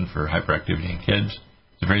depression, for hyperactivity in kids.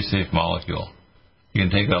 It's a very safe molecule. You can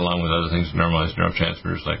take that along with other things to normalize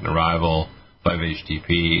neurotransmitters like Neurival,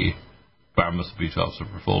 5-HTP, power-methyl B12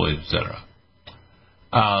 superfolate, etc.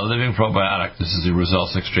 Living probiotic. This is the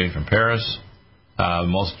results extracted from Paris.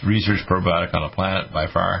 Most researched probiotic on the planet by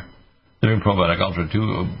far. Living probiotic, ultra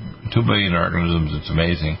 2 billion organisms. It's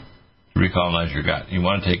amazing to recolonize your gut. You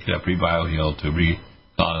want to take that prebioheal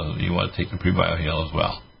you want to take the prebioheal as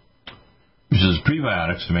well. Which is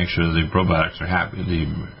prebiotics to make sure the probiotics are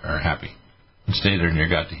happy. And stay there in your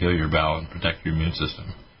gut to heal your bowel and protect your immune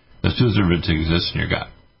system. There's 2/3 to exist in your gut.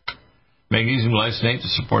 Magnesium lysate to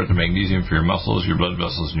support the magnesium for your muscles, your blood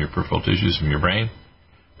vessels, and your peripheral tissues from your brain.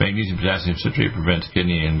 Magnesium potassium citrate prevents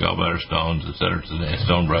kidney and gallbladder stones, etc. It's a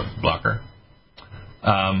stone blocker.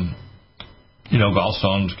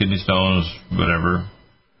 Gallstones, kidney stones, whatever.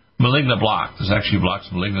 Malignant block. This actually blocks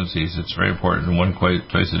malignancies. It's very important. 1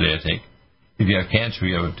 twice a day I take. If you have cancer,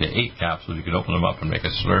 you have up to 8 capsules. You can open them up and make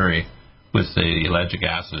a slurry with the ellagic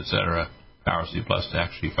acid, etc. Power C plus to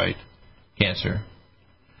actually fight cancer.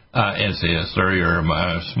 It's a slurry or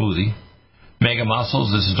a smoothie. Mega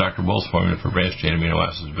Muscles, this is Dr. Bull's formula for branched chain amino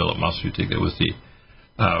acids to build up muscle. You take that with the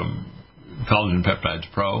Collagen Peptides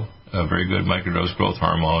Pro, a very good microdose growth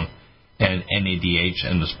hormone, and NADH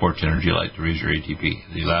and the Sports Energy Light to raise your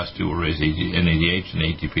ATP. The last 2 will raise NADH and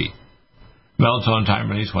ATP. Melatonin time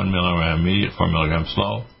release, 1 milligram immediate, 4 milligram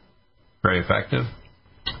slow. Very effective.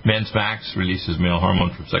 Men's Max releases male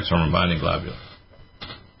hormone from sex hormone binding globule.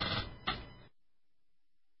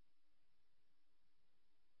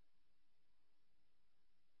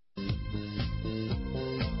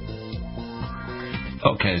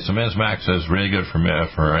 Okay, so Men's Max is really good for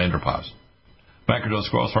andropause. Microdose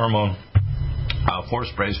growth hormone, 4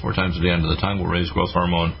 sprays 4 times a day under the tongue will raise growth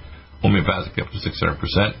hormone, homeopathic up to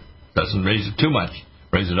 600%. Doesn't raise it too much.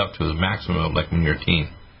 Raise it up to the maximum of like when you're a teen.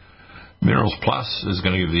 Minerals Plus is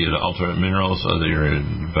going to give you the ultimate minerals, your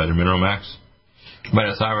Vitamin Mineral Max.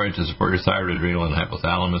 Vitothyroid to support your thyroid, adrenal, and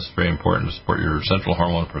hypothalamus. Very important to support your central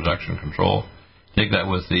hormone production control. Take that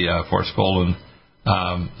with the forskolin,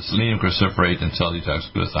 selenium cruciferate, and cell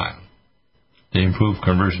detox glutathione. They improve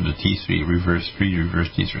conversion to T3, reverse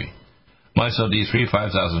T3. MyCell D3,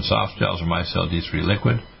 5,000 soft gels, or MyCell D3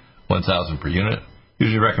 liquid, 1,000 per unit.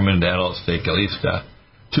 Usually recommended adults take at least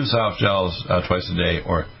 2 soft gels twice a day,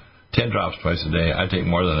 or 10 drops twice a day. I take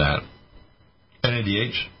more than that.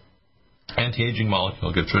 NADH, anti-aging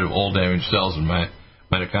molecule, gets rid of old damaged cells in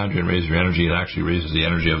mitochondria and raises your energy. It actually raises the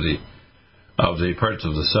energy of the parts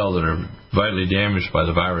of the cell that are vitally damaged by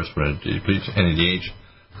the virus when it depletes NADH.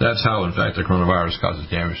 That's how, in fact, the coronavirus causes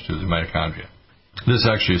damage to the mitochondria. This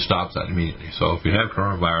actually stops that immediately. So if you have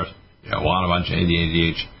coronavirus, you want a bunch of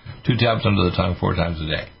NADH, 2 tabs under the tongue 4 times a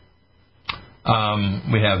day.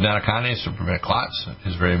 We have nanokinase to prevent clots.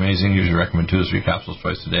 It's very amazing. Usually recommend 2 to 3 capsules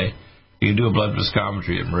twice a day. You can do a blood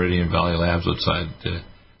viscometry at Meridian Valley Labs outside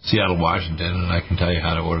Seattle, Washington, and I can tell you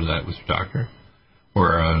how to order that with your doctor.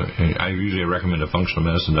 Or I usually recommend a functional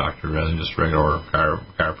medicine doctor rather than just regular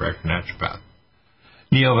chiropractor naturopath.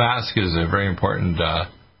 Neovasc is a very important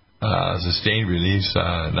sustained release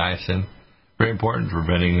niacin. Very important for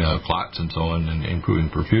preventing clots and so on, and improving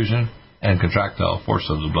perfusion and contractile force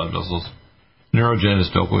of the blood vessels. Neurogen is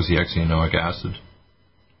docosahexaenoic acid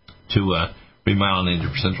to remyelinate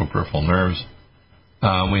your central peripheral nerves.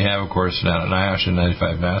 We have, of course, niacin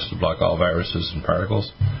 95 mass to block all viruses and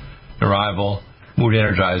particles. Neurival, mood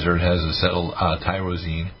energizer, it has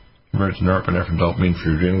acetyltyrosine, converts norepinephrine dopamine for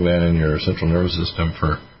your adrenal gland and your central nervous system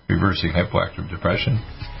for reversing hypoactive depression.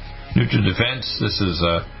 NutriDefense, this is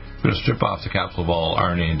going to strip off the capsule of all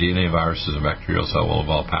RNA and DNA viruses and bacterial cell wall of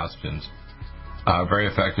all pathogens. Very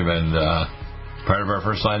effective and part of our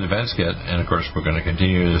first line defense kit. And of course, we're going to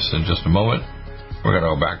continue this in just a moment. We're going to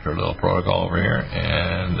go back to our little protocol over here,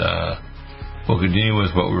 and we'll continue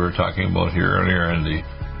with what we were talking about here earlier in the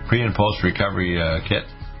pre and post recovery kit.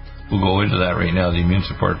 We'll go into that right now, the immune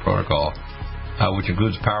support protocol, which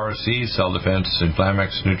includes Power C, Cell Defense,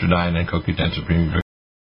 Inflamex, Nutridyne, and CoQ10 Supreme.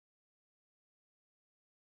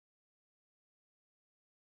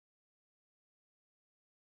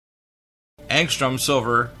 Angstrom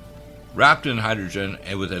silver wrapped in hydrogen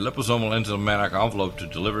and with a liposomal enzymatic envelope to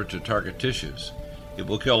deliver to target tissues. It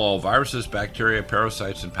will kill all viruses, bacteria,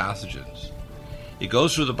 parasites, and pathogens. It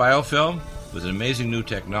goes through the biofilm with an amazing new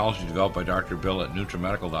technology developed by Dr. Bill at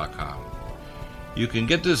NutriMedical.com. You can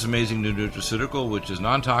get this amazing new nutraceutical, which is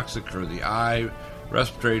non-toxic for the eye,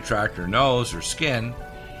 respiratory tract, or nose, or skin,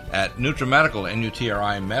 at NutriMedical,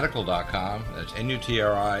 NutriMedical.com. That's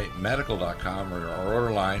NutriMedical.com, or our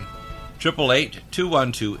order line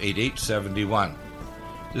 888-212-8871.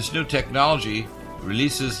 This new technology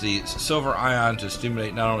releases the silver ion to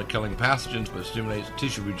stimulate not only killing pathogens, but stimulates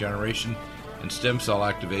tissue regeneration and stem cell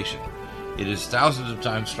activation. It is thousands of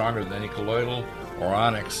times stronger than any colloidal or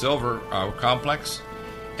onyx silver complex,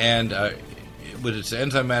 and with its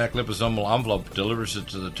enzymatic liposomal envelope, delivers it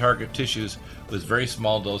to the target tissues with very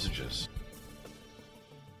small dosages.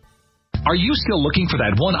 Are you still looking for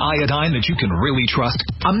that one iodine that you can really trust?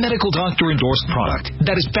 A medical doctor endorsed product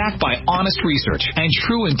that is backed by honest research and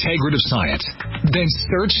true integrative science? Then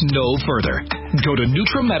search no further. Go to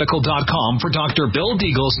NutriMedical.com for Dr. Bill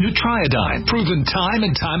Deagle's Nutriodine, proven time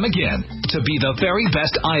and time again to be the very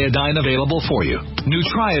best iodine available for you.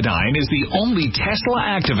 Nutriodine is the only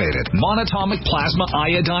Tesla-activated monatomic plasma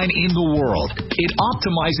iodine in the world. It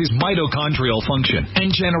optimizes mitochondrial function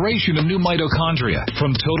and generation of new mitochondria,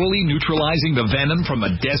 from totally neutralizing the venom from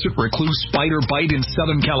a desert recluse spider bite in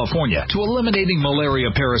Southern California to eliminating malaria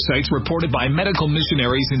parasites reported by medical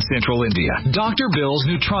missionaries in Central India. Dr. Bill's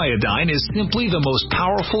Nutriodine is simply the most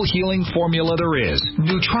powerful healing formula there is.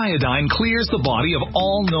 Nutriodine clears the body of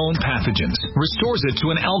all known pathogens, restores it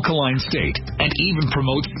to an alkaline state, and even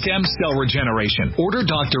promotes stem cell regeneration. Order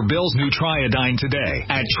Dr. Bill's Nutriodine today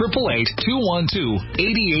at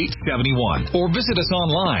 888-212-8871 or visit us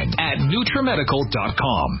online at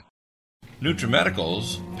NutriMedical.com.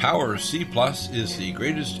 NutriMedical's Power C Plus is the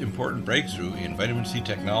greatest important breakthrough in vitamin C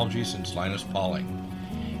technology since Linus Pauling.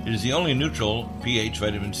 It is the only neutral pH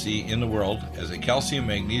vitamin C in the world as a calcium,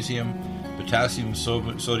 magnesium, potassium,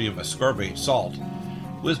 sodium ascorbate salt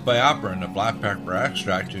with bioperin, a black pepper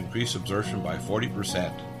extract, to increase absorption by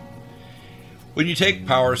 40%. When you take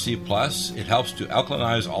Power C+, it helps to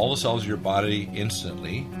alkalinize all the cells of your body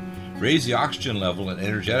instantly, raise the oxygen level and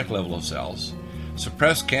energetic level of cells,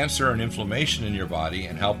 suppress cancer and inflammation in your body,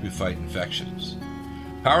 and help you fight infections.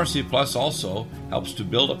 Power C Plus also helps to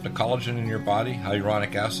build up the collagen in your body,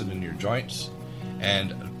 hyaluronic acid in your joints,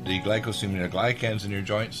 and the glycosaminoglycans in your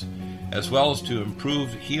joints, as well as to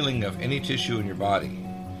improve healing of any tissue in your body.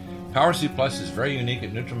 Power C Plus is very unique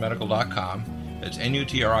at NutriMedical.com. That's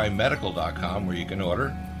NUTRIMedical.com where you can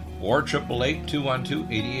order, or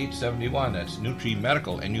 888-212-8871. That's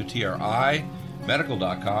NutriMedical, NUTRI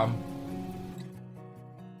medical.com.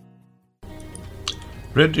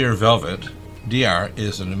 Red Deer Velvet DR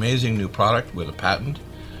is an amazing new product with a patent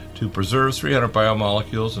to preserve 300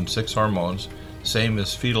 biomolecules and 6 hormones, same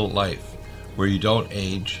as fetal life, where you don't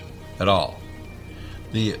age at all.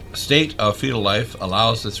 The state of fetal life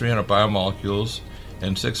allows the 300 biomolecules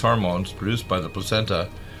and 6 hormones produced by the placenta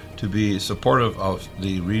to be supportive of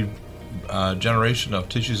the regeneration of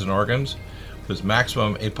tissues and organs, with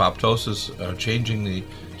maximum apoptosis, changing the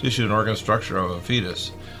tissue and organ structure of a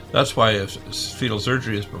fetus. That's why if fetal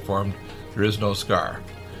surgery is performed, there is no scar.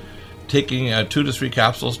 Taking 2 to 3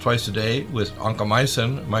 capsules twice a day with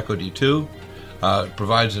oncomycin, myco-D2,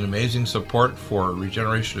 provides an amazing support for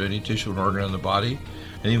regeneration of any tissue and organ in the body,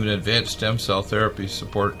 and even advanced stem cell therapy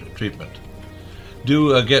support treatment.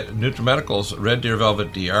 Do get NutriMedical's Red Deer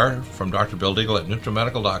Velvet DR from Dr. Bill Deagle at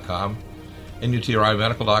NutriMedical.com,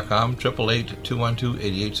 NUTRIMedical.com,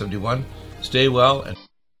 888-212-8871. Stay well and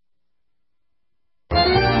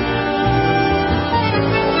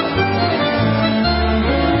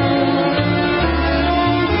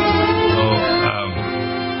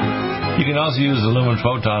you can also use the lumen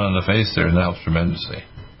photon on the face there, and that helps tremendously.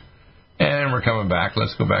 And we're coming back.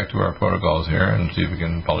 Let's go back to our protocols here and see if we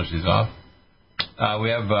can polish these off.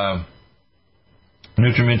 We have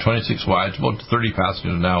Nutrimeds 26Y. It's about 30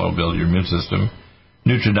 pathogens now. It'll build your immune system.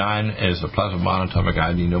 Nutridyne is a plasma monatomic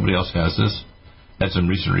iodine. Nobody else has this. Had some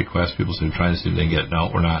recent requests. People said, trying to see if they can get it.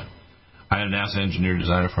 No, we're not. I had a NASA engineer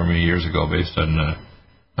design it for me years ago based on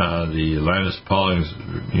the Linus Pauling's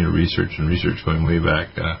research going way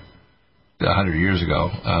back 100 years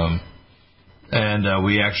ago. And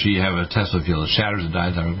we actually have a Tesla field that shatters the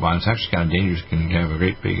diatomic bond. It's actually kind of dangerous. It can have a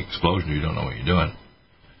great big explosion if you don't know what you're doing.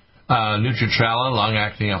 Nutritrala,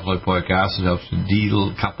 long-acting alpha-lipoic acid, helps to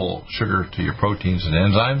decouple sugar to your proteins and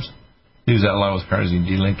enzymes. Use that along with carnosine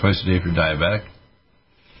D-link twice a day if you're diabetic.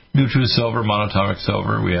 NutriSilver, monatomic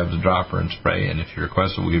silver. We have the dropper and spray, and if you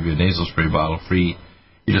request it, we'll give you a nasal spray bottle free.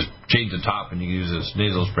 You just change the top, and you can use this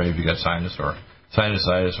nasal spray if you got sinus or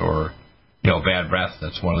sinusitis or bad breath.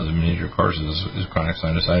 That's one of the major causes is chronic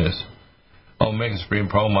sinusitis. Omega Supreme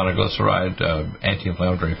Pro monoglyceride,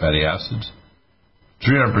 anti-inflammatory fatty acids,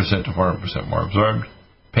 300% to 400% more absorbed.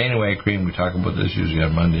 Pain Away Cream, we talk about this usually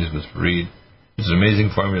on Mondays with Fareed. It's an amazing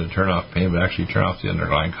formula to turn off pain, but actually turn off the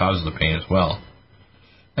underlying cause of the pain as well.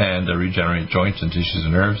 And regenerate joints and tissues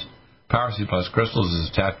and nerves. Power C Plus Crystals is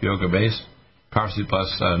tapioca based. Power C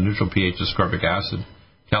Plus neutral pH ascorbic acid.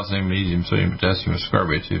 Calcium, magnesium, sodium, potassium,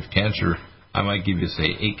 ascorbate. So if you have cancer, I might give you,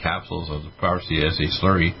 say, 8 capsules of the Power C as a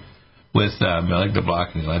slurry with malignant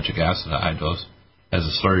block and ellagic acid Atoz as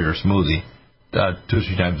a slurry or smoothie 2 or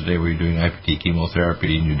 3 times a day where you're doing IPT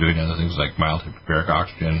chemotherapy and you're doing other things like mild hyperbaric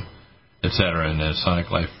oxygen, etc., and then sonic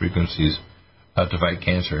life frequencies to fight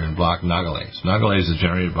cancer and block nagalase. Nagalase is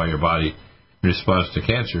generated by your body in response to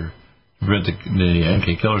cancer to prevent the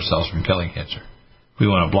NK killer cells from killing cancer. We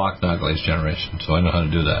want to block nagalase generation, so I know how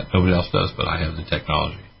to do that. Nobody else does, but I have the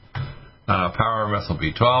technology. Power Methyl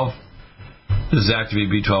B12. This is Activate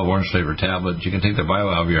B12 orange flavor tablet. You can take the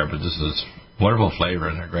BioAlvear, but this is wonderful flavor,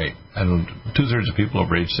 and they're great. And 2/3 of people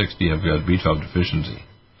over age 60 have got B12 deficiency.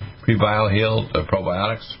 Pre-BioHeal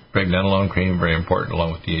probiotics, pregnenolone cream, very important,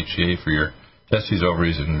 along with DHA for your testes,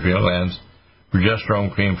 ovaries, and adrenal glands.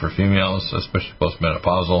 Progesterone cream for females, especially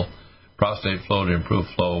postmenopausal. Prostate flow to improve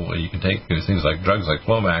flow. You can take things like drugs like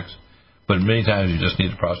Flomax, but many times you just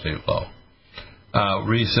need the prostate flow.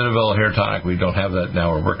 Recidivil hair tonic, we don't have that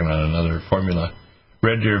now. We're working on another formula.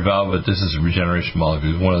 Red Deer Velvet, this is a regeneration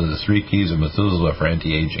molecule. It's one of the 3 keys of Methuselah for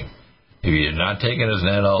anti-aging. If you're not taking it as an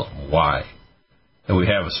adult, why? And we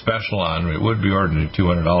have a special on. It would be ordinary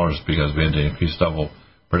 $200 because we had to increase double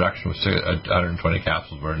production with 120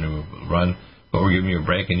 capsules for a new run. But we're giving you a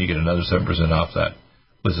break, and you get another 7% off that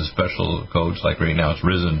with the special codes. Like right now, it's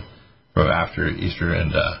risen from after Easter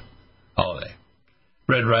and holiday.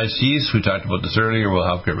 Red rice yeast, we talked about this earlier, will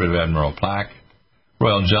help get rid of abnormal plaque.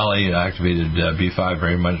 Royal jelly, activated B5,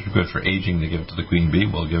 very much good for aging. To give it to the queen bee.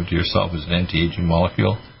 We'll give it to yourself as an anti-aging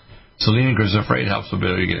molecule. Selenium cruciferate helps the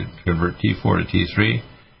ability to convert T4 to T3.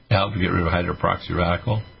 to help you get rid of hydroperoxy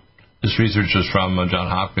radical. This research is from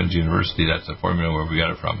Johns Hopkins University. That's the formula where we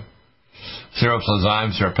got it from. Syrups,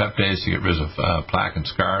 enzymes, serapeptase to get rid of plaque and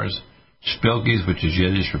scars. Spilkies, which is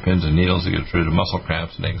Yiddish for pins and needles to get rid of muscle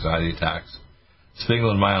cramps and anxiety attacks.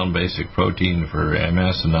 Sphingolin myelin basic protein for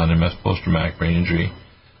MS and non-MS post-traumatic brain injury.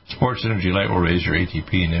 Sports Energy Light will raise your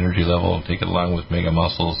ATP and energy level. Take it along with Mega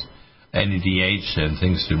Muscles, NADH, and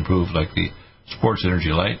things to improve like the Sports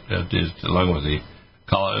Energy Light, along with the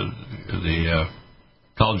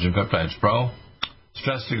Collagen Peptides Pro.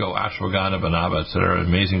 Stress to Go, ashwagandha, banaba, etc.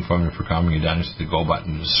 Amazing formula for calming you down. You see the go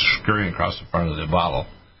button just scurrying across the front of the bottle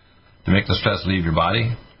to make the stress leave your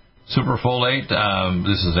body. Superfolate,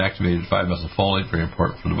 this is activated 5-methylfolate, very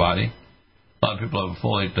important for the body. A lot of people have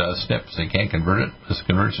folate SNPs. They can't convert it. This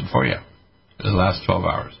converts it for you. It lasts 12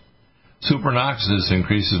 hours. Supernox, this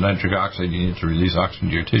increases nitric oxide you need to release oxygen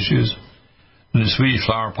to your tissues. And the Swedish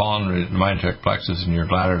flower pollen reminds your plexus in your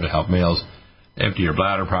bladder to help males empty your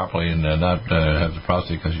bladder properly and not have the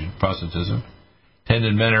prostate because you prostatism.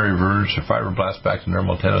 Tendon men are reversed, fibroblasts back to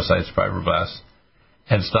normal, tenocytes, fibroblasts,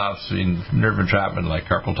 and stops in nerve entrapment like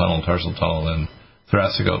carpal tunnel, tarsal tunnel, and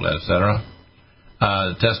thoracic outlet, etc.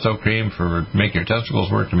 Testo cream for make your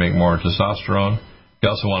testicles work to make more testosterone. You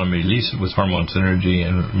also want to release it with hormone synergy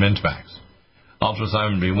and Men's Max.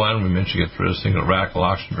 Ultrasimon B1, we mentioned it for a single radical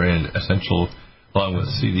oxygen, very essential, along with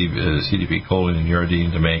CDP choline and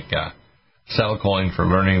uridine to make acetylcholine for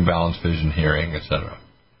learning, balance, vision, hearing, etc.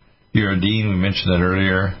 Uridine, we mentioned that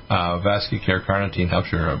earlier. Vascular carnitine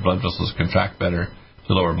helps your blood vessels contract better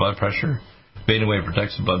to lower blood pressure. Beta Wave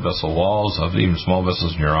protects the blood vessel walls of even small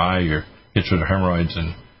vessels in your eye. Gets rid of hemorrhoids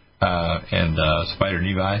and spider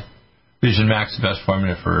nevi. Vision Max, the best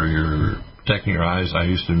formula for your protecting your eyes. I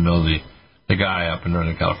used to know the guy up in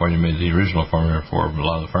Northern California made the original formula for a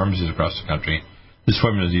lot of the pharmacies across the country. This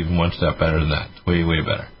formula is even one step better than that. Way, way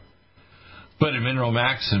better. Vitamin Mineral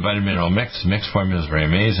Max and Vitamin Mineral Mix. Mix formula is very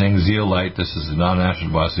amazing. Zeolite, this is a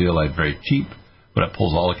non-acid boss zeolite, very cheap, but it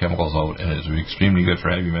pulls all the chemicals out and is extremely good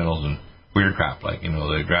for heavy metals and weird crap like, the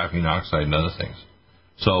graphene oxide and other things.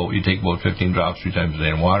 So you take about 15 drops 3 times a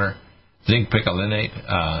day in water. Zinc picolinate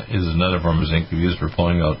is another form of zinc to use for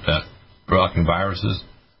pulling out blocking viruses.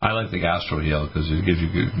 I like the GastroHeal because it gives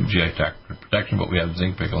you good GI tract protection, but we have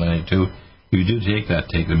zinc picolinate too. If you do take that,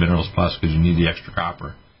 take the Minerals Plus because you need the extra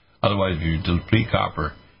copper. Otherwise, if you deplete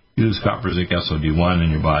copper, you lose copper, zinc, SOD1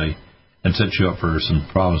 in your body and sets you up for some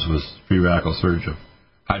problems with free radical surge of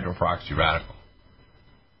hydroperoxy radical.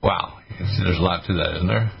 Wow, you can see there's a lot to that, isn't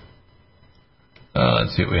there?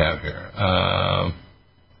 Let's see what we have here.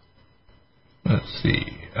 Let's see.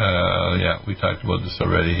 Yeah, we talked about this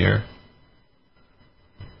already here.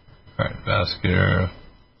 All right, vascular.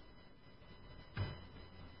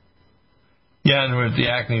 Yeah, and with the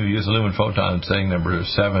acne, we use a lumen photon setting number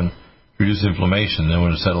 7 to reduce inflammation. Then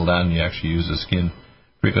when it's settled down, you actually use the skin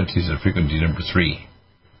frequencies at frequency number 3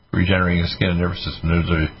 for regenerating the skin and nervous system. There's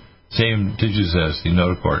the same tissues as the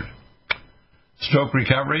notochord. Stroke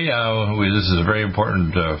recovery. This is a very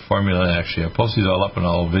important formula, actually. I post these all up in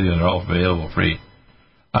all videos, and they're all available free.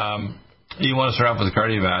 You want to start off with the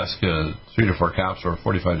cardiovascular, 3 to 4 caps or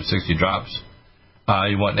 45 to 60 drops.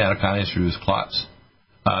 You want nattokinase to reduce clots.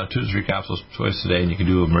 2 to 3 capsules twice a day, and you can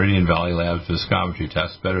do a Meridian Valley Labs viscometry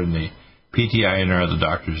test better than the PT-INR the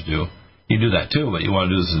doctors do. You can do that too, but you want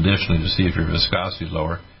to do this additionally to see if your viscosity is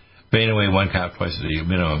lower. Beta Wave 1 cap twice a day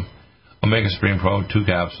minimum. Omega Supreme Pro 2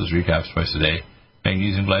 caps to 3 caps twice a day.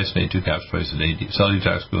 Magnesium glycinate 2 caps twice a day. Cell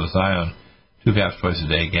Detox Glutathione 2 caps twice a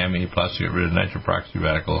day. Gamma E Plus to get rid of nitroperoxy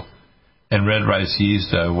radical. And red rice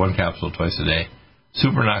yeast 1 capsule twice a day.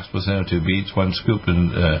 Supernox Placenta 2 beets 1 scoop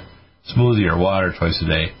in smoothie or water twice a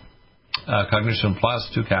day. Cognition Plus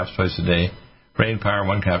 2 caps twice a day. Brain Power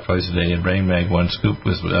 1 cap twice a day. And Brain Mag 1 scoop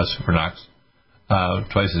with Supernox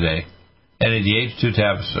twice a day. NADH 2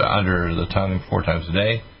 tabs under the tongue 4 times a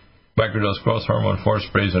day. Microdose growth hormone 4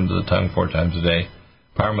 sprays under the tongue 4 times a day.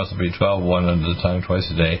 Power muscle B12 1 under the tongue twice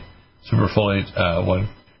a day. Superfolate 1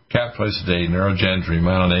 cap twice a day. Neurogen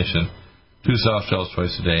remyelination 2 soft gels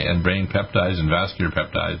twice a day. And brain peptides and vascular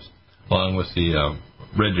peptides, along with the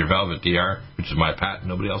Red Deer Velvet DR, which is my patent.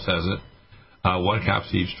 Nobody else has it. 1 caps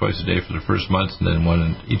each twice a day for the first month, and then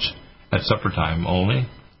 1 each at supper time only.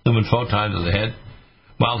 Lumen photon to the head.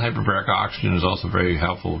 Mild hyperbaric oxygen is also very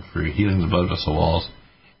helpful for healing the blood vessel walls.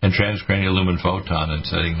 And transcranial lumen photon in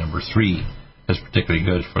setting number 3 is particularly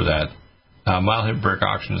good for that. Mild hyperbaric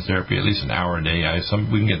oxygen therapy, at least an hour a day.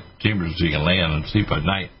 We can get chambers so you can lay on and sleep at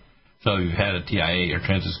night. So if you've had a TIA or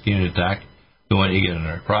transischemic attack, you want to get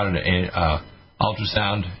a carotid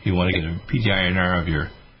ultrasound. You want to get a PTINR of your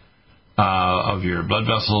of your blood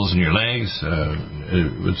vessels in your legs.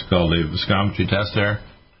 What's called a viscometry test there.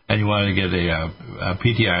 And you want to get a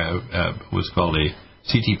PTI, what's called a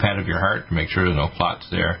CT pad of your heart to make sure there's no clots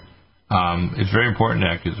there. It's very important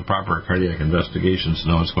to get the proper cardiac investigations to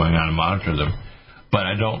know what's going on and monitor them. But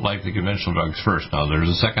I don't like the conventional drugs first. Now, there's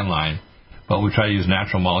a second line, but we try to use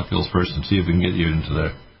natural molecules first and see if we can get you into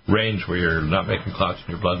the range where you're not making clots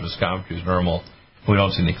in your blood. Viscometry is normal. We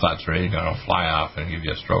don't see any clots ready to go fly off and give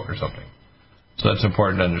you a stroke or something. So that's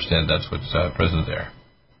important to understand. That's what's present there.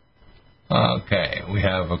 Okay, we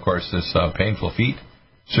have, of course, this painful feet,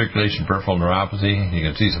 circulation peripheral neuropathy. You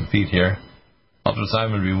can see some feet here.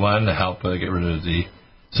 Ultrasound B1 to help get rid of the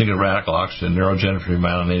single radical oxygen, neurogen for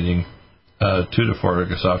remyelinating, 2 to 4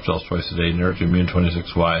 soft gels twice a day, Immune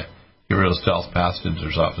 26Y, get rid of stealth pathogens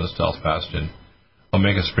or softness stealth pathogen.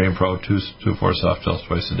 Omega Supreme Pro, 2 to 4 soft gels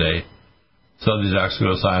twice a day. Cell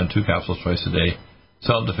desoxyribonucleic 2 capsules twice a day.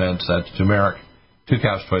 Cell defense, that's turmeric, 2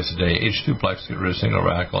 caps twice a day. H2 Plex, get rid of single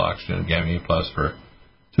radical oxygen, gamma E plus for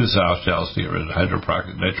 2 soft gels to get rid of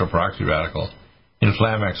nitroperoxy radical.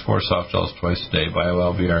 Inflamex, 4 soft gels twice a day.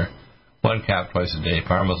 BioLVR, 1 cap twice a day.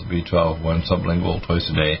 Paramyl B12, 1 sublingual twice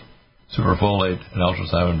a day. Superfolate and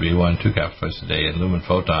Ultrasound B1, 2 caps twice a day. And Lumen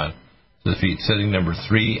Photon to the feet, sitting number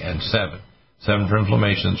 3 and 7. 7 for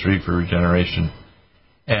inflammation, 3 for regeneration.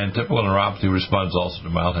 And typical neuropathy responds also to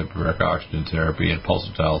mild hyperbaric oxygen therapy and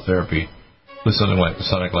pulsatile therapy with something like the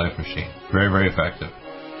Sonic Life Machine. Very, very effective,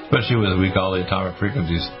 especially with what we call the atomic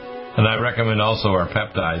frequencies. And I recommend also our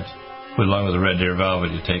peptides, along with the Red Deer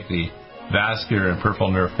Velvet. You take the vascular and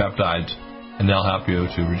peripheral nerve peptides, and they'll help you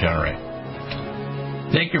to regenerate.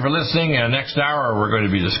 Thank you for listening. Next hour, we're going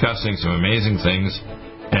to be discussing some amazing things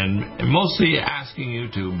and mostly asking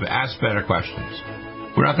you to ask better questions.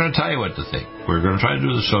 We're not going to tell you what to think. We're going to try to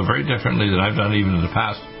do the show very differently than I've done even in the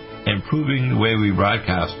past, improving the way we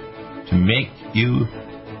broadcast to make you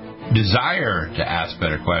desire to ask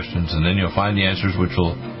better questions, and then you'll find the answers which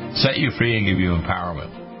will set you free and give you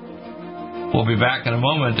empowerment. We'll be back in a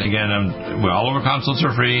moment. Again, all of our consults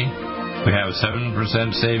are free. We have 7%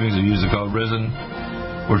 savings if you use the code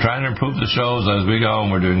RISEN. We're trying to improve the shows as we go,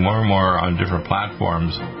 and we're doing more and more on different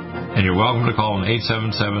platforms. And you're welcome to call on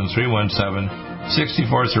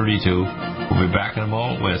 877-317-6432. We'll be back in a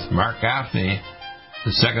moment with Mark Gaffney,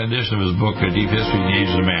 the second edition of his book, A Deep History of the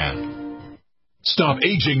Age of the Man. Stop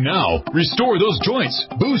aging now. Restore those joints.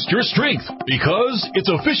 Boost your strength. Because it's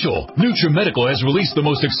official. NutriMedical has released the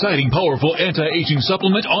most exciting, powerful anti-aging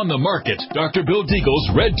supplement on the market. Dr. Bill Deagle's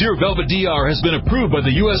Red Deer Velvet DR has been approved by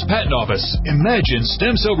the U.S. Patent Office. Imagine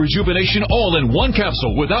stem cell rejuvenation all in one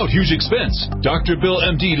capsule without huge expense. Dr. Bill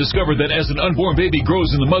MD discovered that as an unborn baby grows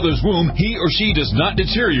in the mother's womb, he or she does not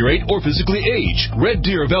deteriorate or physically age. Red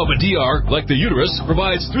Deer Velvet DR, like the uterus,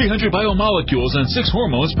 provides 300 biomolecules and 6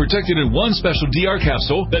 hormones protected in one special DR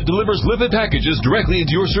capsule that delivers lipid packages directly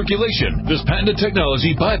into your circulation. This patented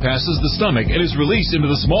technology bypasses the stomach and is released into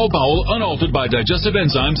the small bowel unaltered by digestive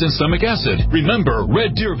enzymes and stomach acid. Remember,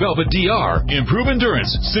 Red Deer Velvet DR. Improve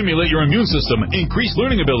endurance, stimulate your immune system, increase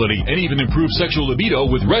learning ability, and even improve sexual libido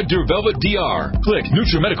with Red Deer Velvet DR. Click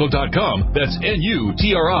NutriMedical.com, that's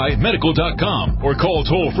NUTRI medical.com, or call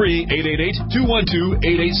toll-free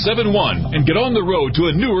 888-212-8871 and get on the road to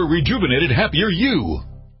a newer, rejuvenated, happier you.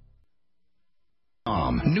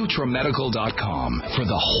 NutriMedical.com for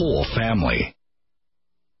the whole family.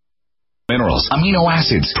 Minerals, amino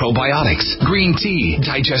acids, probiotics, green tea,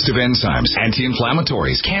 digestive enzymes,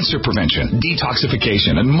 anti-inflammatories, cancer prevention,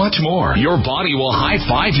 detoxification, and much more. Your body will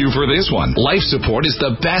high-five you for this one. Life Support is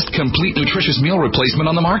the best complete nutritious meal replacement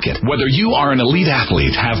on the market. Whether you are an elite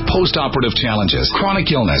athlete, have post-operative challenges, chronic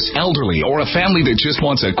illness, elderly, or a family that just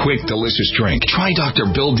wants a quick, delicious drink, try Dr.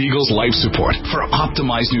 Bill Deagle's Life Support for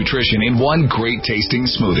optimized nutrition in one great-tasting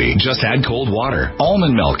smoothie. Just add cold water,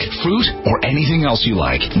 almond milk, fruit, or anything else you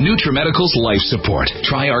like. NutriMedical Life Support.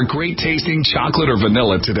 Try our great-tasting chocolate or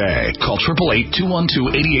vanilla today. Call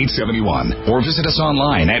 888-212-8871 or visit us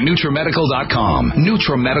online at NutriMedical.com.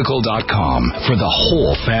 NutriMedical.com for the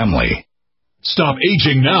whole family. Stop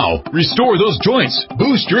aging now. Restore those joints.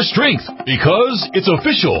 Boost your strength. Because it's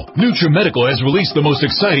official. NutriMedical has released the most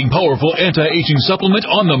exciting, powerful anti-aging supplement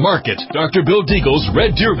on the market. Dr. Bill Deagle's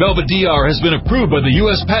Red Deer Velvet DR has been approved by the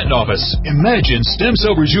U.S. Patent Office. Imagine stem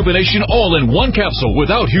cell rejuvenation all in one capsule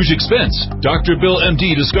without huge expense. Dr. Bill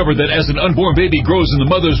MD discovered that as an unborn baby grows in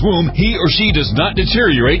the mother's womb, he or she does not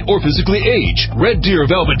deteriorate or physically age. Red Deer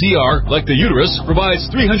Velvet DR, like the uterus, provides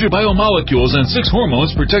 300 biomolecules and 6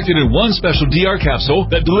 hormones protected in one special DR capsule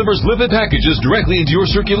that delivers lipid packages directly into your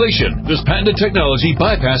circulation. This patented technology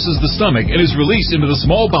bypasses the stomach and is released into the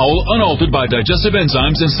small bowel unaltered by digestive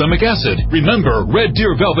enzymes and stomach acid. Remember Red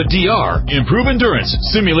Deer Velvet DR. Improve endurance,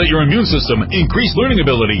 stimulate your immune system, increase learning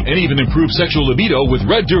ability, and even improve sexual libido with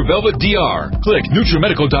Red Deer Velvet DR. Click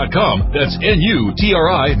NutriMedical.com, that's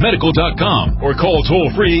NUTRI Medical.com, or call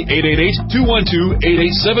toll-free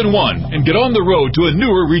 888-212-8871 and get on the road to a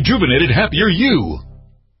newer, rejuvenated, happier you.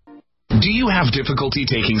 Do you have difficulty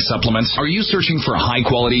taking supplements? Are you searching for a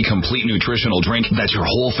high-quality, complete nutritional drink that your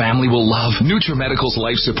whole family will love? NutriMedical's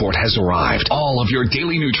Life Support has arrived. All of your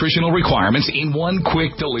daily nutritional requirements in one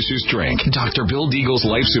quick, delicious drink. Dr. Bill Deagle's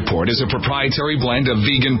Life Support is a proprietary blend of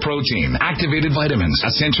vegan protein, activated vitamins,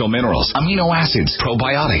 essential minerals, amino acids,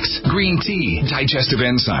 probiotics, green tea, digestive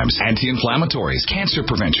enzymes, anti-inflammatories, cancer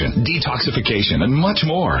prevention, detoxification, and much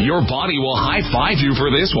more. Your body will high-five you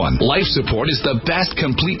for this one. Life Support is the best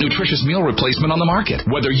complete nutritious meal replacement on the market.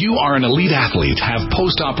 Whether you are an elite athlete, have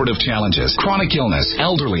post-operative challenges, chronic illness,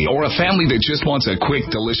 elderly, or a family that just wants a quick,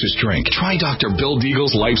 delicious drink, try Dr. Bill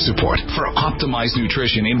Deagle's Life Support for optimized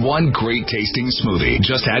nutrition in one great tasting smoothie.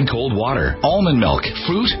 Just add cold water, almond milk,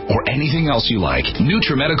 fruit, or anything else you like.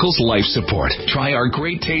 NutriMedical's Life Support. Try our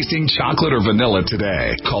great tasting chocolate or vanilla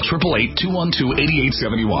today. Call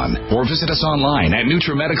 888-212-8871 or visit us online at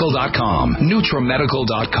NutriMedical.com.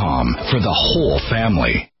 NutriMedical.com for the whole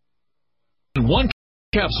family. One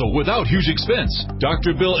capsule without huge expense.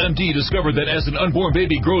 Dr. Bill MD discovered that as an unborn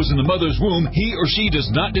baby grows in the mother's womb, he or she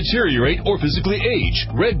does not deteriorate or physically age.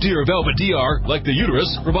 Red Deer Velvet DR, like the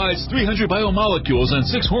uterus, provides 300 biomolecules and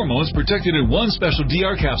 6 hormones protected in one special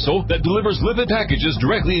DR capsule that delivers lipid packages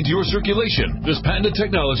directly into your circulation. This patented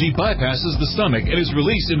technology bypasses the stomach and is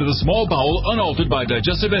released into the small bowel unaltered by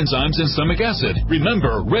digestive enzymes and stomach acid.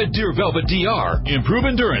 Remember Red Deer Velvet DR. Improve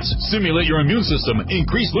endurance, stimulate your immune system,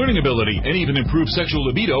 increase learning ability, and even improve sexual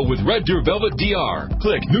libido with Red Deer Velvet DR.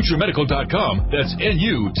 Click NutriMedical.com, that's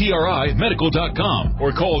NUTRI Medical.com,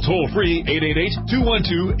 or call toll-free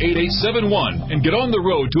 888-212-8871 and get on the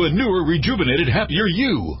road to a newer, rejuvenated, happier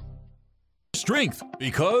you. Strength,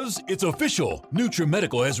 because it's official.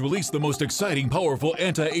 NutriMedical has released the most exciting, powerful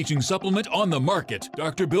anti-aging supplement on the market.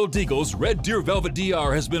 Dr. Bill Deagle's Red Deer Velvet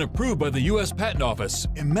DR has been approved by the U.S. Patent Office.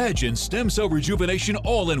 Imagine stem cell rejuvenation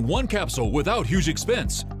all in one capsule without huge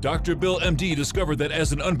expense. Dr. Bill MD discovered that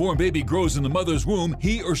as an unborn baby grows in the mother's womb,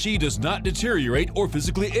 he or she does not deteriorate or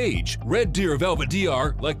physically age. Red Deer Velvet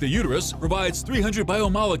DR, like the uterus, provides 300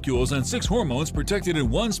 biomolecules and 6 hormones protected in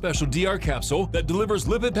one special DR capsule that delivers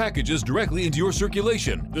lipid packages directly into your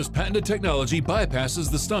circulation. This patented technology bypasses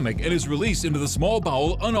the stomach and is released into the small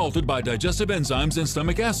bowel unaltered by digestive enzymes and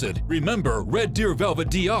stomach acid. Remember Red Deer Velvet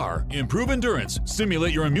DR. Improve endurance,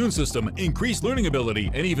 stimulate your immune system, increase learning ability,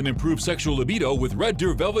 and even improve sexual libido with Red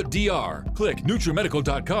Deer Velvet DR. Click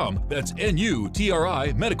NutriMedical.com, that's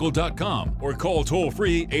NUTRI Medical.com, or call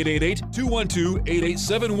toll-free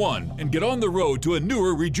 888-212-8871 and get on the road to a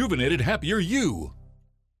newer, rejuvenated, happier you.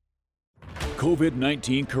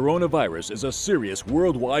 COVID-19 coronavirus is a serious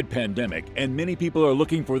worldwide pandemic, and many people are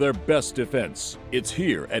looking for their best defense. It's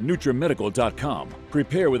here at NutriMedical.com.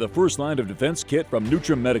 Prepare with a first line of defense kit from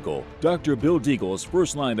NutriMedical. Dr. Bill Deagle's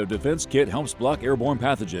first line of defense kit helps block airborne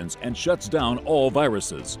pathogens and shuts down all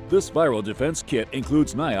viruses. This viral defense kit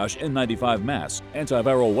includes NIOSH N95 mask,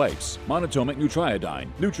 antiviral wipes, monatomic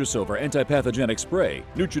nutriodine, Nutrisilver antipathogenic spray,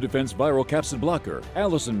 NutriDefense viral capsid blocker,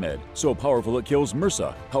 Allison Med, so powerful it kills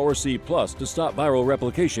MRSA, Power C Plus to stop viral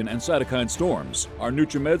replication and cytokine storms. Our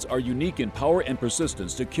Nutrimeds are unique in power and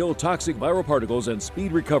persistence to kill toxic viral particles and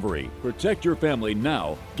speed recovery. Protect your family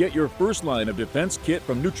now. Get your first line of defense kit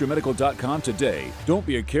from NutriMedical.com today. Don't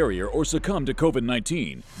be a carrier or succumb to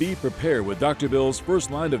COVID-19. Be prepared with Dr. Bill's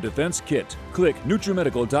first line of defense kit. Click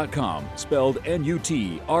NutriMedical.com, spelled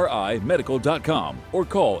N-U-T-R-I Medical.com, or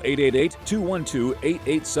call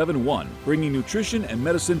 888-212-8871, bringing nutrition and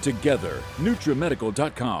medicine together.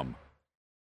 NutriMedical.com.